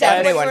I the know Fifth exactly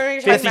Avenue what one.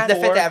 you're talking about. The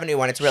Fifth Avenue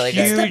one. It's really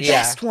good. Huge. That's the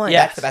Yeah. best one.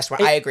 Yeah. That's the best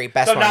one. I agree.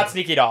 Best So one. not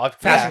Sneaky Dog,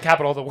 fashion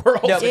capital of the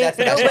world. No, but that's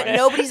the best but one.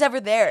 nobody's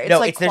ever there. It's No,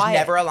 like there's quiet.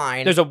 never a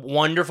line. There's a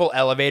wonderful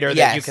elevator that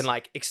you Yes. can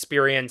like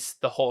experience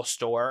the whole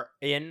store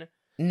in.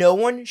 No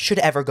one should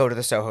ever go to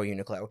the Soho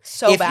Uniqlo.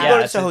 So if bad. you go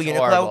to Yes, Soho it's Uniqlo,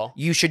 horrible.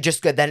 you should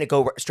just then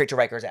go straight to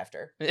Rikers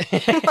after.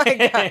 Oh my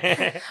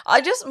God.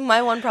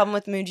 My one problem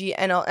with Muji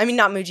and I mean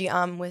not Muji,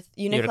 with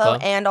Uniqlo,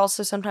 Uniqlo. and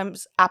also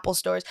sometimes Apple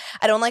stores.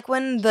 I don't like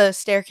when the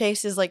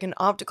staircase is like an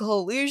optical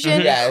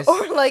illusion, Yes.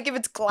 or like if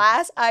it's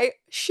glass.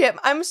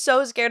 I'm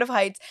so scared of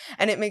heights,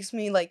 and it makes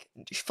me like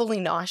fully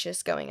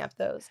nauseous going up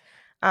those.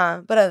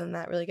 But other than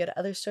that, really good.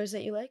 Other stores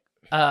that you like?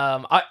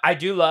 I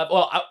do love.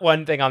 Well,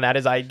 one thing on that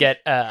is I get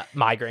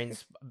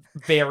migraines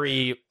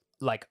very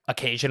like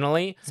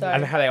occasionally. Sorry.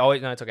 And how they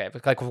always no, it's okay.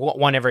 It's like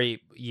one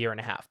every year and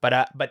a half.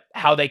 But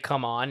how they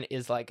come on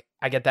is like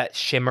I get that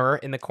shimmer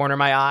in the corner of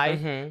my eye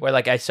Mhm. where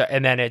like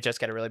and then it just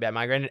get a really bad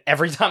migraine. And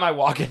every time I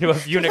walk into a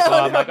Uniqlo,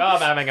 I'm like, oh, I'm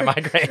having a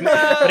migraine.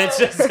 But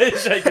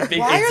it's like a big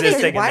Why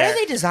existing. are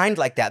they designed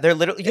like that? They're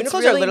literally It's Uniqlos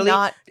really are literally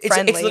not it's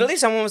friendly. literally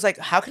someone was like,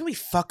 how can we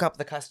fuck up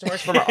the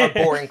customers from our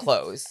boring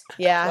clothes?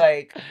 Yeah,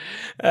 Like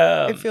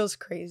it feels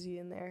crazy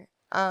in there.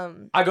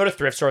 I go to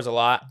thrift stores a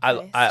lot.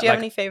 Nice. Do you have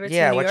any favorites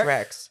in New which York?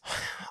 Rex?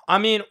 I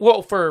mean,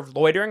 well, for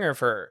loitering or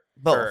for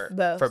Both.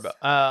 For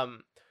both.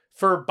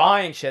 For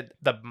buying shit,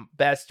 the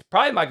best,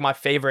 probably like my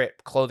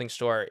favorite clothing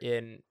store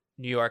in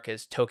New York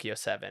is Tokyo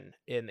 7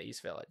 in the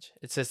East Village.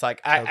 It's just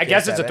like I Tokyo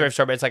guess it's a 7? thrift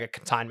store, but it's like a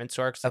consignment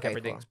store. 'Cause, like Okay,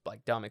 everything's cool.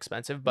 like dumb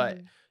expensive, but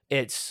Mhm.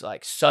 it's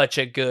like such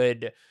a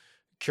good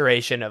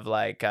curation of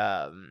like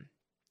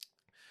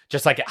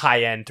just like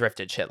high end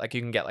thrifted shit. Like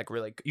you can get like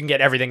you can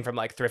get everything from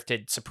like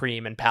thrifted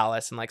Supreme and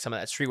Palace and like some of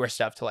that streetwear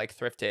stuff to like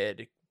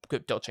thrifted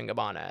Dolce &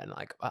 Gabbana and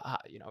like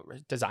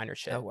designer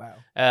shit. Oh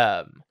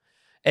wow.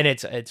 And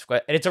it's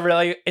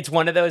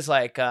one of those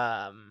like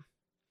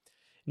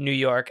New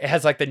York. It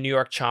has like the New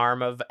York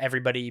charm of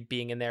everybody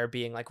being in there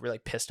being like really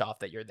pissed off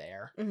that you're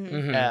there.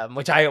 Mhm.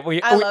 Which I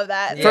love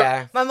that.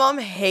 Yeah. My mom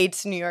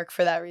hates New York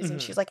for that reason.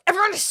 Mhm. She's like,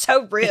 everyone is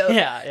so rude.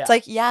 yeah. It's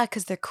like, yeah,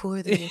 because they're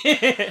cooler than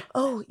you.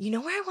 Oh, you know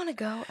where I want to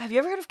go? Have you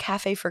ever heard of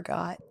Cafe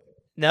Forgot?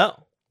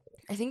 No.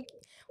 I think,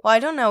 well, I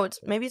don't know.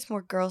 Maybe it's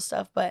more girl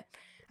stuff, but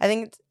I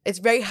think it's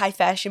very high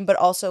fashion, but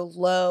also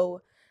low.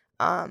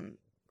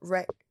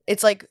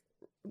 It's like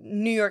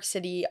New York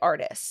City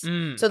artists.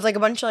 Mm. So it's like a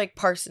bunch of like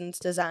Parsons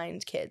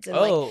Designs kids and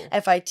Oh.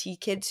 like FIT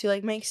kids who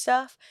like make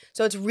stuff.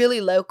 So it's really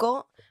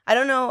local. I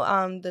don't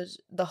know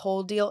the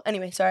whole deal.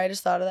 Anyway, sorry, I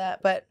just thought of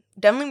that, but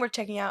definitely worth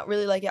checking out.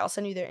 Really like it. I'll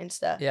send you their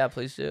Insta. Yeah,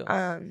 please do.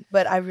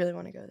 But I really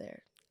want to go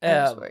there.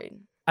 I'm just worried.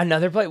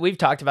 Another place we've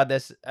talked about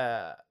this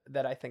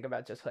that I think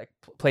about just like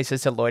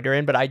places to loiter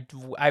in, but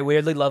I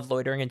weirdly love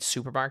loitering in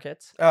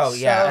supermarkets. Oh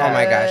yeah. So Oh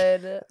my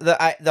gosh.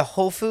 good. The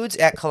Whole Foods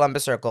at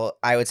Columbus Circle,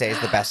 I would say, is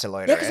the best to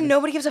loiter Yeah, because in.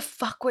 nobody gives a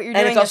fuck what you're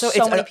And doing. it's also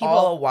There's so many an people.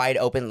 all wide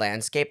open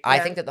landscape. I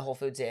Yeah. think that the Whole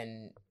Foods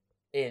in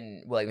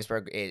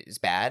Williamsburg is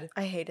bad.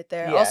 I hate it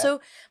there. Yeah. Also,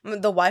 the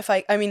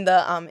Wi-Fi. I mean,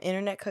 the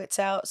internet cuts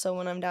out. So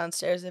when I'm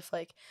downstairs, if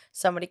like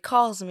somebody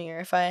calls me or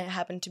if I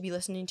happen to be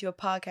listening to a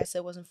podcast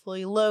that wasn't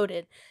fully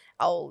loaded,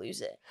 I'll lose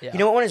it. Yeah. You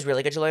know what one is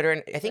really good to loiter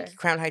in? I think Where?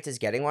 Crown Heights is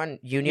getting one.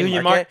 Union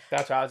Union Market. Market.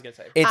 That's what I was gonna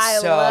say. It's I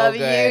so love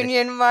good.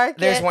 Union Market.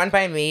 There's one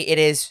by me. It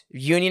is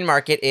Union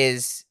Market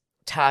is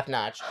top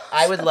notch.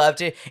 I would love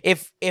to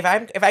if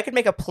I could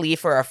make a plea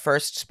for our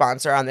first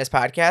sponsor on this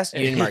podcast,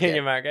 Union Market.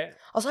 Union Market.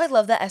 Also, I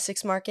love the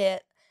Essex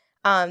Market.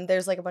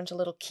 There's like a bunch of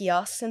little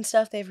kiosks and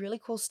stuff. They have really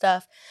cool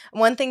stuff.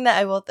 One thing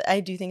that I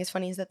do think is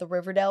funny is that the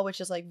Riverdale,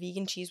 which is like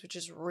vegan cheese, which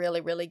is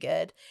really, really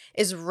good,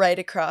 is right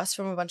across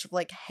from a bunch of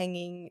like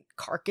hanging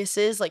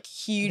carcasses, like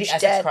huge The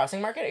Essex dead.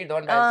 Crossing Market? Or the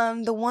one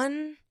by The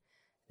one,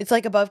 it's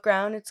like above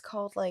ground. It's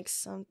called like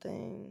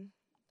something.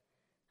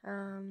 I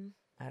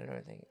don't know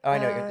anything. Oh, I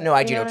know.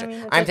 I do you know. know what I Which, mean?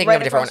 It's, I'm like, thinking right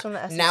of a different across from the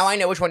one. Essex. Now I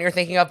know which one you're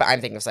thinking of, but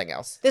I'm thinking of something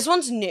else. This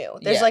one's new.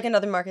 There's Yeah. like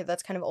another market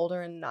that's kind of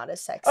older and not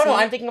as sexy. Oh no,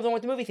 I'm thinking of the one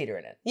with the movie theater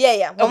in it.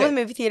 Yeah. One Okay. with a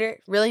movie theater.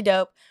 Really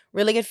dope.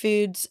 Really good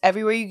foods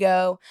everywhere you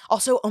go.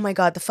 Also, oh my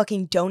god, the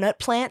fucking donut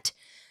plant.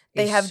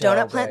 They It's have so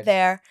donut plant good.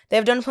 there. They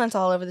have donut plants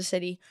all over the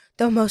city.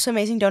 The most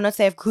amazing donuts.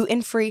 They have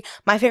gluten free.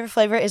 My favorite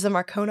flavor is the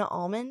Marcona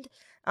almond.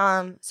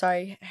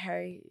 Sorry,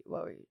 Harry.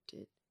 What were you?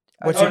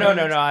 What's Oh your-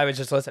 no, I was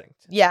just listening.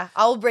 Yeah,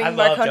 I'll bring I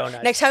love Marcona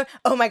donuts. next time.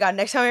 Oh my god,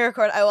 next time we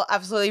record, I will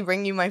absolutely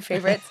bring you my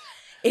favorites.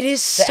 It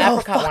is The so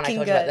apricot one I fucking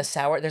told you about. good. The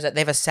sour. They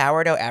have a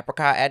sourdough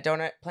apricot at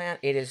donut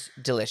plant. It is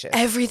delicious.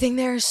 Everything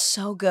there is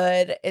so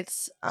good.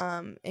 It's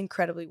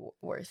incredibly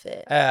worth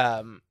it.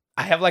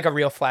 I have like a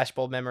real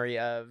flashbulb memory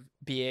of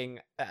being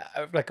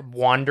like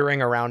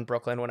wandering around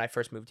Brooklyn when I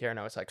first moved here, and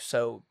I was like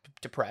so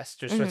depressed.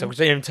 Just Mhm. having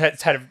There's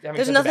such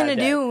a nothing bad to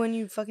day. do when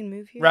you fucking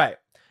move here. Right.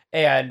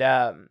 And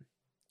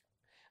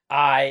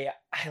I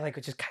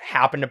like just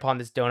happened upon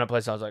this donut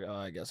place. I was like, oh,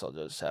 I guess I'll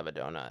just have a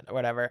donut or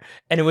whatever.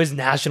 And it was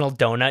National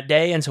Donut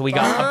Day, and so we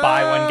got a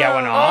buy one get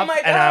one Oh off. my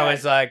And I God.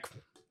 was like,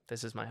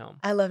 this is my home.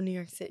 I love New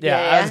York City. Yeah,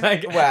 I was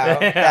like, Wow,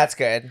 that's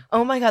good.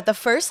 Oh my god, the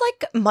first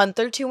like month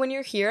or two when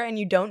you're here and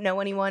you don't know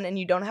anyone and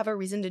you don't have a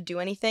reason to do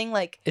anything,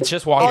 like it's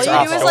just walking. all you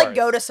off do is the like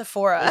go to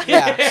Sephora.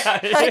 Yeah.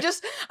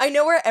 I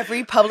know where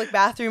every public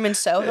bathroom in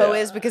Soho Yeah.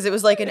 is because it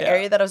was like an Yeah.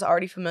 area that I was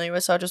already familiar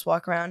with, so I'll just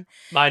walk around.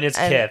 Mine is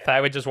And- Kith. I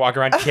would just walk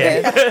around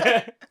Okay.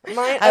 Kith.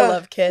 Mine, I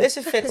love kids.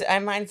 This fits.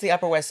 Mine's the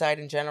Upper West Side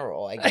in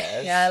general, I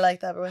guess. Yeah, I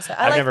like the Upper West Side.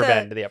 I I've like never the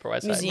been to the Upper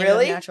West Side. Museum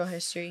Really? of Natural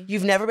History.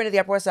 You've never been to the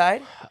Upper West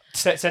Side?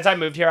 Since I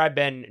moved here, I've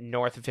been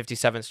north of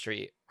 57th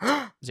Street.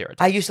 0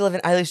 I used to live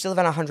on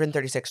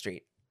 136th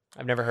Street.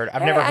 I've never heard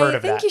of I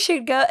that. think you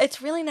should go.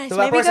 It's really nice. The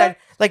Maybe Upper West go. Side,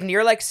 like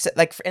near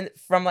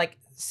from like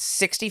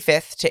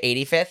 65th to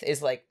 85th,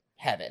 is like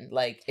heaven.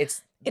 Like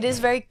it's. It is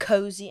very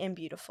cozy and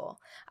beautiful.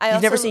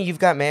 You've never seen You've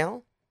Got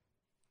Mail?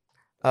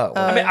 Oh,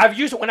 I mean, I've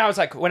used it when I was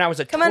a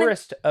Come on in.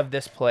 tourist of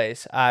this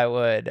place. I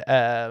would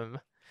when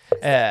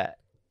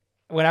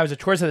I was a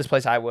tourist of this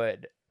place, I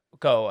would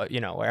go,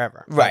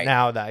 wherever. But Right.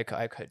 now that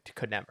I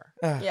could never.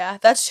 Yeah,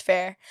 that's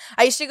fair.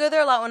 I used to go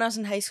there a lot when I was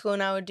in high school,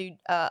 and I would do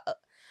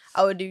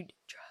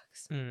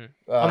drugs. On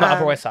the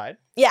Upper Um, West Side.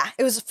 Yeah,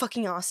 it was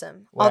fucking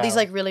awesome. All these Wow.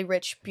 like really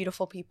rich,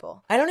 beautiful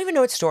people. I don't even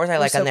know what stores I It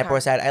like was on so the Upper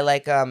West kind. Side. I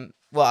like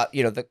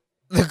the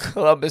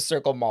Columbus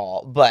Circle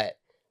Mall, but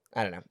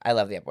I don't know. I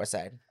love the Upper West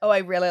Side. Oh, I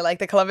really like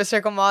the Columbus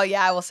Circle Mall.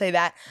 Yeah, I will say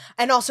that.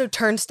 And also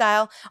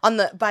Turnstile on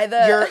the by the.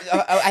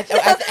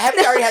 Haven't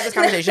we already had this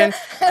conversation?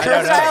 don't know.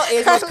 Turnstile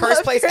is the most I cursed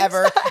love place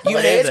ever. Turnstile. You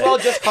What may is as well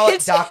it? just call it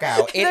It's-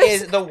 Dachau. It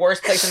there's- is the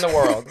worst place in the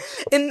world.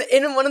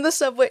 in one of the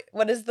subway.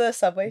 What is the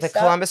subway? The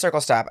stop? Columbus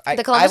Circle stop. The I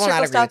Columbus will not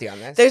Circle agree stop, with you on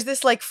this. There's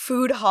this like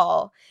food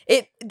hall.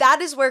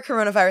 That is where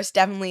coronavirus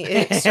definitely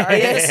is started.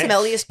 It is the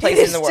smelliest place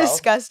It's in the world.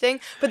 disgusting.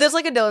 But there's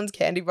like a Dylan's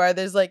Candy Bar.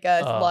 There's like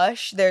a Oh.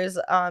 Lush. There's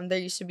there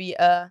used to be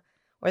a,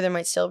 or there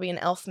might still be an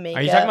Elf makeup.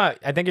 Are you talking about?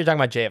 I think you're talking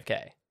about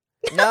JFK.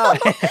 No.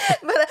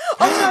 But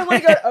also I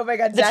want to go. Oh my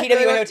god, The Zach TWA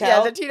really went-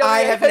 Hotel. Yeah, the TWA I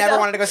have Hotel. never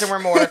wanted to go somewhere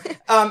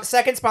more.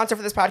 Second sponsor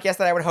for this podcast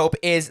that I would hope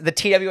is the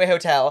TWA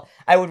Hotel.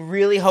 I would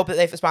really hope that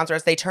they sponsor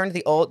us. They turned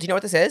the old. Do you know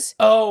what this is?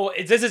 Oh,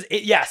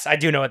 yes, I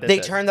do know what this They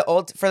is. turned the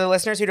old. For the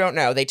listeners who don't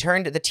know, they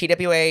turned the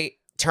TWA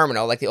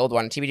terminal, like the old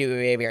one.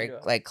 TWA, very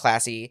like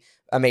classy,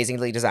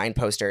 amazingly designed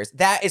posters.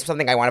 That is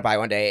something I want to buy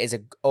one day. Is a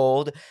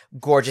old,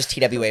 gorgeous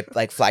TWA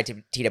like fly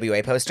to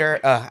TWA poster.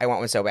 I want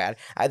one so bad.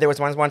 There was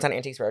once on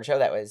Antiques Roadshow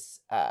that was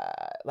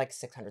like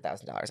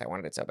 $600,000. I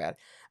wanted it so bad.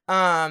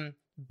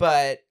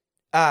 But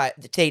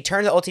they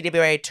turned the old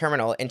TWA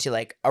terminal into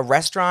like a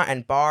restaurant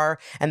and bar,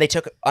 and they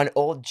took an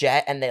old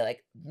jet and they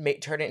like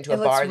turned it into It a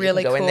looks bar. That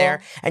really you can go in there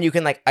cool. and you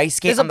can like ice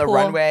skate There's a on the pool.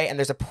 runway, and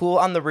there's a pool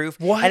on the roof.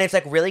 What? And it's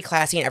like really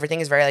classy, and everything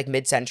is very like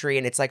mid-century,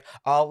 and it's like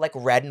all like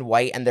red and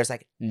white, and there's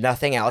like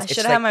nothing else. I It's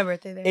should like, have my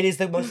birthday there. it is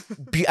the most.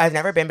 I've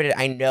never been, but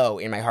I know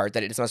in my heart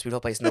that it is the most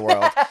beautiful place in the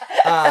world.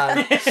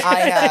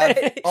 I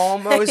have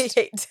almost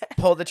I hate that.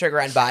 pulled the trigger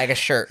on buying a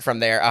shirt from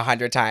there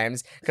 100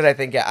 times because I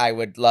think I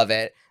would love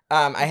it.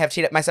 I have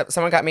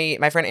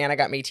my friend Anna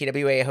got me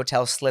TWA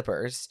hotel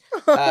slippers.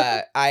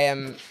 I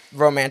am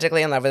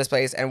romantically in love with this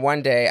place, and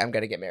one day I'm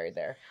gonna get married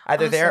there,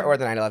 either there Awesome. or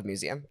the 9/11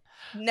 Museum.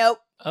 Nope.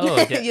 Oh,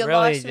 You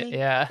really? lost me.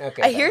 Yeah.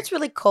 Okay. I hear then. it's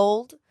really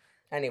cold.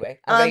 Anyway.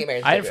 I'm gonna get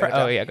married. I to had TWA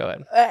hotel. oh yeah, go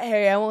ahead.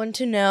 Harry, I want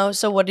to know.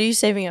 So, what are you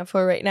saving up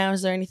for right now?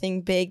 Is there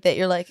anything big that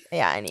you're like,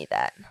 yeah, I need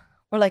that,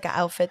 or like an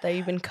outfit that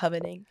you've been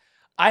coveting?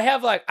 I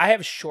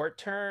have short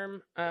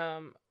term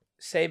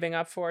saving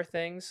up for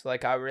things.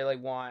 Like I really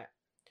want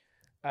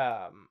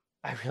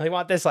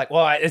this like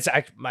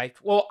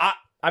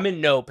I'm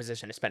in no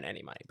position to spend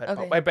any money, but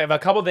Okay. I have a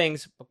couple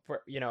things,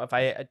 if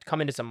I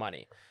come into some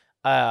money.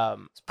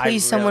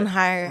 Please, someone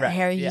hire right,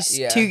 Harry. yeah. He's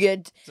Yeah. too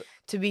good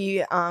to be.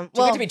 Too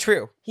good to be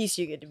true. he's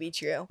too good to be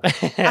true.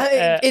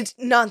 it It's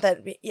not that.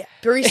 Yeah,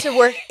 barista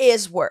work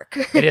is work.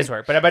 is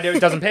work, but it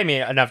doesn't pay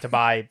me enough to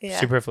buy Yeah.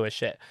 superfluous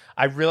shit.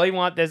 I really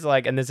want this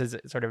and this is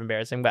sort of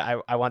embarrassing,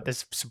 but I want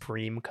this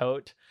Supreme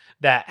coat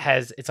that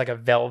it's like a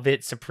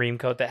velvet Supreme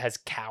coat that has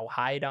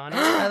cowhide on it.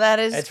 Oh, that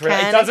is. It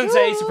kinda doesn't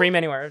say cool. Supreme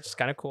anywhere. It's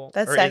kind of cool.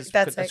 That's Or sick, is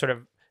that's sick. sort of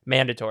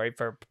mandatory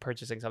for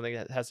purchasing something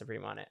that has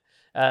Supreme on it.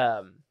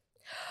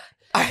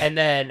 And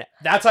then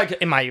that's like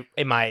in my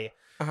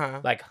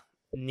Uh-huh. like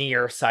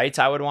near sites.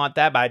 I would want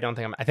that, but I don't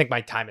think I think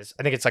my time is.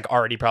 I think it's like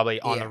already probably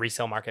on Yeah. the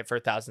resale market for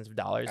thousands of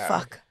dollars.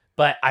 Fuck.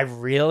 But I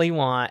really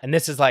want, and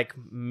this is like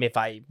if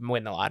I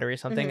win the lottery or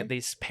something, Mhm.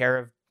 these pair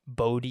of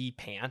Bodie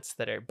pants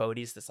that are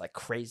Bodie's this like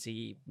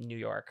crazy New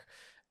York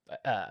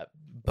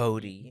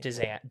Bodie.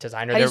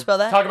 designer. How do you spell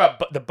that? Talk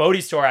about the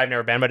Bodie store. I've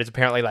never been, but it's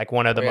apparently like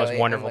one of the most Really?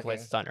 wonderful I'm looking.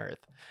 places on earth.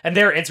 And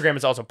their Instagram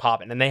is also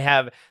popping, and they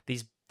have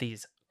these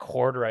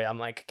corduroy. I'm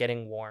like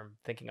getting warm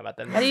thinking about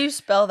them. How do you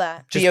spell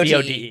that? Just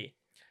BODE.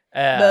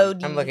 BODE.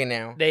 Bodie. I'm looking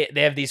now. They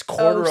have these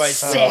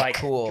corduroys with sick. like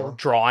Cool.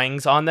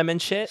 drawings on them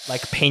and shit,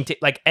 like painted,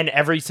 like, and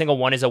every single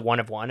one is a one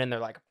of one, and they're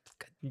like,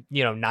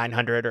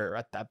 $900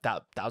 or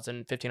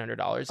 $1,000,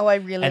 $1,500, Oh, I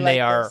really and like they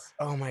are this.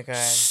 Oh my god.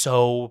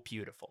 so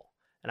beautiful,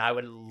 and I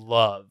would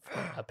love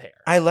a pair.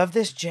 I love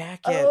this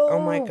jacket. Oh,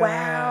 my god.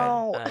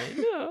 Wow. I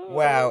know.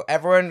 Wow,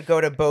 everyone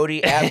go to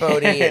Bodie at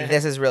Bodie.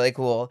 This is really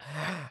cool.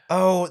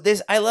 Oh,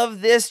 I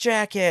love this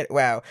jacket.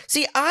 Wow.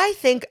 See, I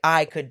think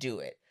I could do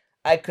it.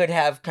 I could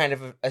have kind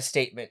of a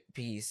statement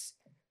piece.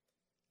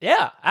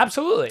 Yeah,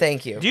 absolutely.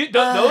 Thank you.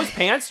 Those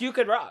pants you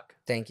could rock.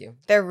 Thank you.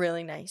 They're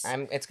really nice.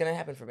 It's gonna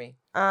happen for me.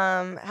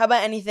 How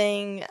about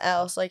anything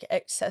else like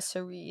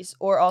accessories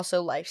or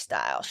also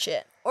lifestyle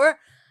shit? Or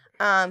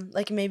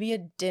like maybe a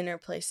dinner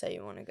place that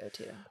you want to go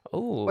to.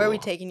 Ooh, Where are we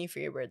taking you for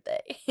your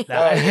birthday?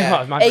 That, Oh,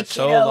 yeah. mine Hey, for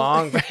so kiddo.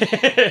 long.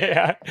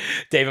 Yeah.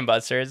 Dave and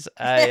Buster's.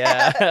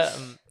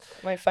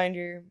 Might find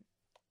your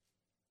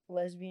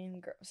lesbian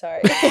girl.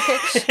 Sorry.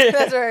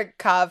 That's where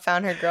Cobb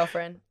found her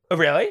girlfriend. Oh,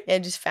 really? Yeah,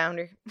 just found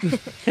her.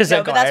 Is No,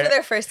 that but that's quiet? where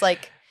their first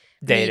like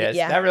Date meet- is.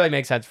 yeah. That really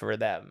makes sense for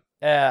them.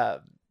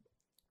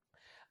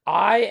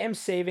 I am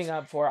saving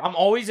up for. I'm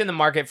always in the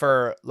market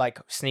for like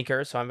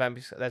sneakers, so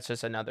that's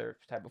just another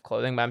type of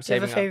clothing. But I'm Do you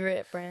have saving a up.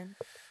 favorite brand?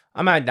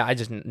 I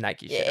just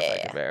Nike shit if I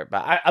Yeah. could wear.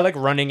 But I like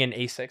running in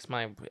Asics.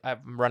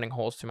 I'm running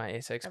holes to my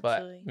Asics.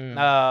 Absolutely.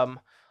 But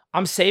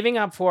I'm saving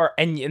up for,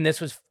 and this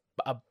was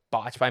a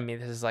botch by me.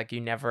 This is like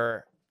you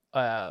never.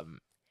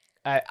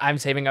 I'm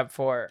saving up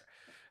for.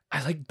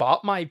 I like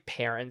bought my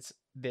parents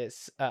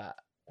this.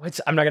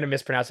 I'm not gonna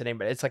mispronounce the name,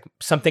 but it's like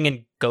something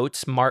in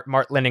goats,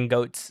 Martlin and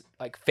goats,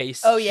 like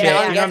face. Oh, yeah. shit, No, you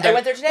know what I'm I saying?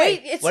 went there today.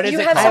 Wait, it's, What is you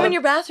it have some called? in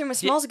your bathroom. It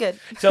smells good.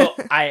 So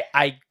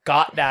I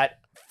got that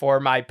for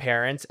my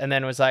parents, and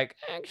then was like,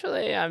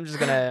 actually, I'm just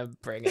gonna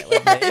bring it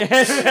with me. Oh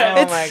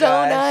It's my so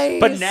gosh. nice.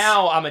 But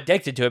now I'm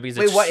addicted to it because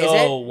Wait, it's what is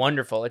so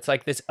wonderful. It's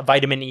like this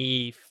vitamin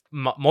E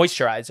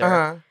moisturizer,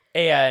 Uh-huh.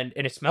 and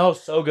it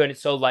smells so good.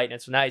 It's so light and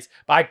it's so nice.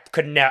 But I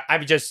could never.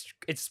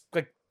 It's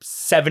like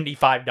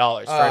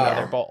 $75 for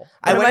another bowl.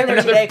 I One of went my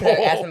there today because I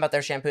bowl. asked them about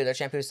their shampoo. Their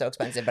shampoo is so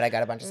expensive, but I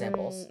got a bunch of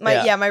samples.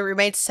 My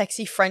roommate's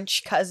sexy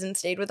French cousin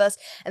stayed with us,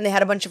 and they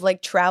had a bunch of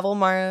like travel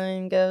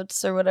Marlin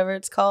goats or whatever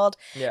it's called.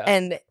 Yeah.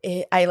 And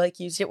I like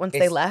used it once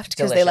they It's left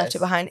because they left delicious. it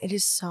behind. It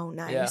is so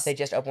nice. Yeah. They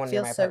just opened one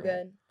near my Feels so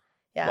apartment. good.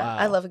 Yeah, Wow.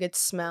 I love a good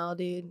smell,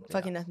 dude.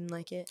 Fucking nothing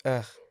like it.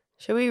 Ugh.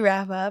 Should we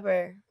wrap up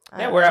or? I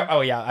Yeah, don't we're know. at,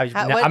 oh yeah. I'm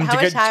how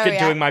much time are we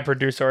doing at? my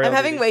producer. I'm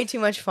having way too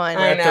much fun.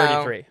 We're I at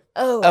know. 33.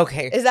 Oh,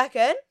 Okay. Is that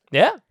good?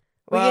 Yeah.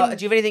 Well, can-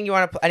 do you have anything you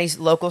want to? Any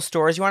local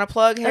stores you want to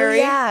plug, Harry?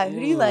 Oh, yeah. Who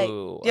do you like? Do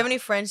Ooh. you have any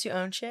friends who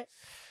own shit?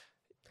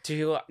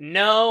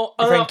 No.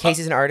 Your friend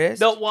Casey's an artist.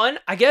 The one,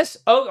 I guess.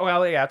 Oh,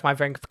 well, yeah, it's my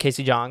friend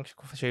Casey Jong.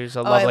 She's a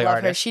I lovely love her.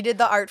 artist. She did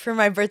the art for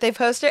my birthday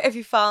poster. If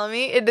you follow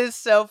me, it is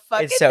so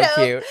fucking It's so dope.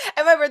 cute.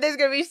 And my birthday's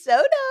gonna be so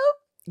dope.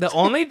 The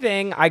only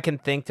thing I can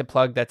think to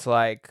plug that's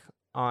like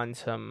on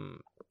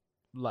some,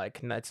 like,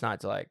 it's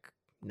not like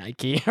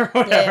Nike or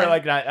whatever, Yeah.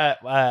 like,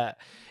 not,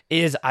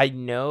 is I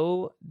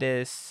know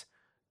this,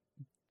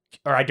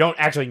 or I don't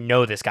actually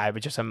know this guy,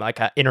 but just I'm like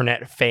an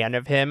internet fan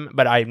of him,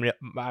 but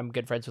I'm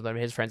good friends with him.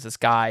 His friend's this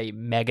guy,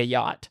 Mega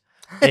Yacht.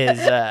 Is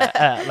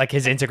like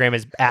his Instagram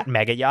is at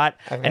Mega Yacht,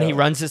 and he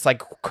runs this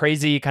like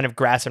crazy kind of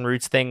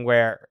grassroots thing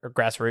where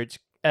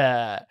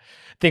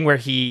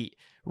he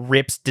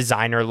rips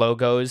designer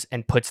logos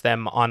and puts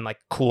them on like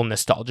cool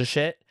nostalgia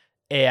shit,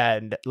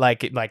 and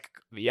like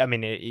I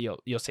mean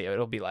you'll see it.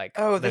 It'll be like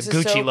Oh, the this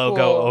is Gucci so logo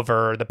cool.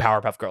 over the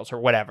Powerpuff Girls or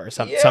whatever,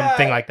 Yeah.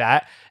 something like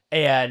that,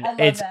 and I love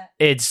that.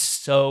 it's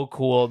so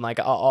cool, and like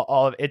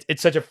all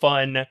it's such a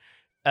fun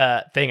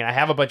thing, and I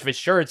have a bunch of his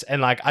shirts,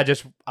 and like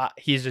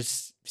he's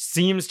just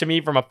seems to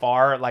me from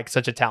afar like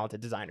such a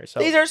talented designer. So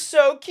These are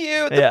so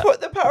cute. Yeah.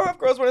 The Powerpuff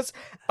Girls one is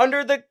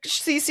under the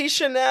CC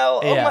Chanel.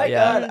 Oh Yeah, my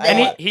yeah. god!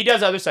 And he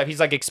does other stuff. He's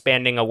like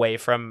expanding away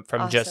from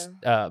just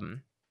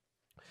Awesome.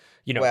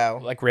 Wow.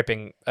 like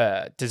ripping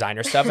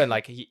designer stuff, and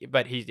like he seems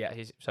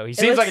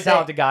looks like a sick.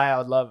 talented guy. I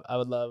would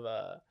love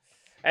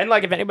and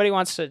like if anybody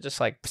wants to just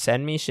like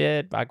send me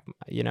shit, like,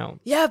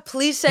 Yeah,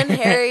 please send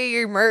Harry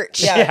your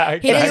merch. Yeah.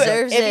 He exactly.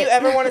 deserves if it.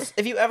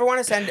 you ever want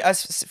to send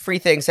us free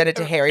things, send it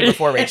to Harry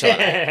before Rachel.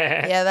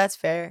 And I. Yeah, that's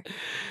fair.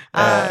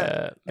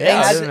 Yeah,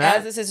 as, other than that-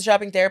 as this is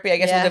shopping therapy, I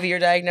guess Yeah. we'll give you your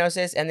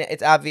diagnosis, and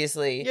it's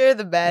obviously You're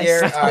the best.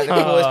 you're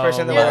the coolest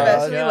person in the You're the world.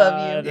 best. We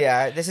love you.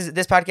 Yeah, this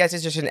podcast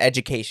is just an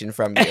education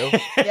from you.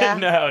 Yeah,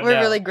 No, we're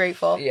no. really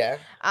grateful. Yeah.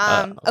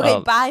 Okay,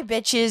 bye,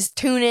 bitches.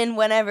 Tune in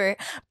whenever.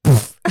 All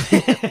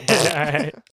right.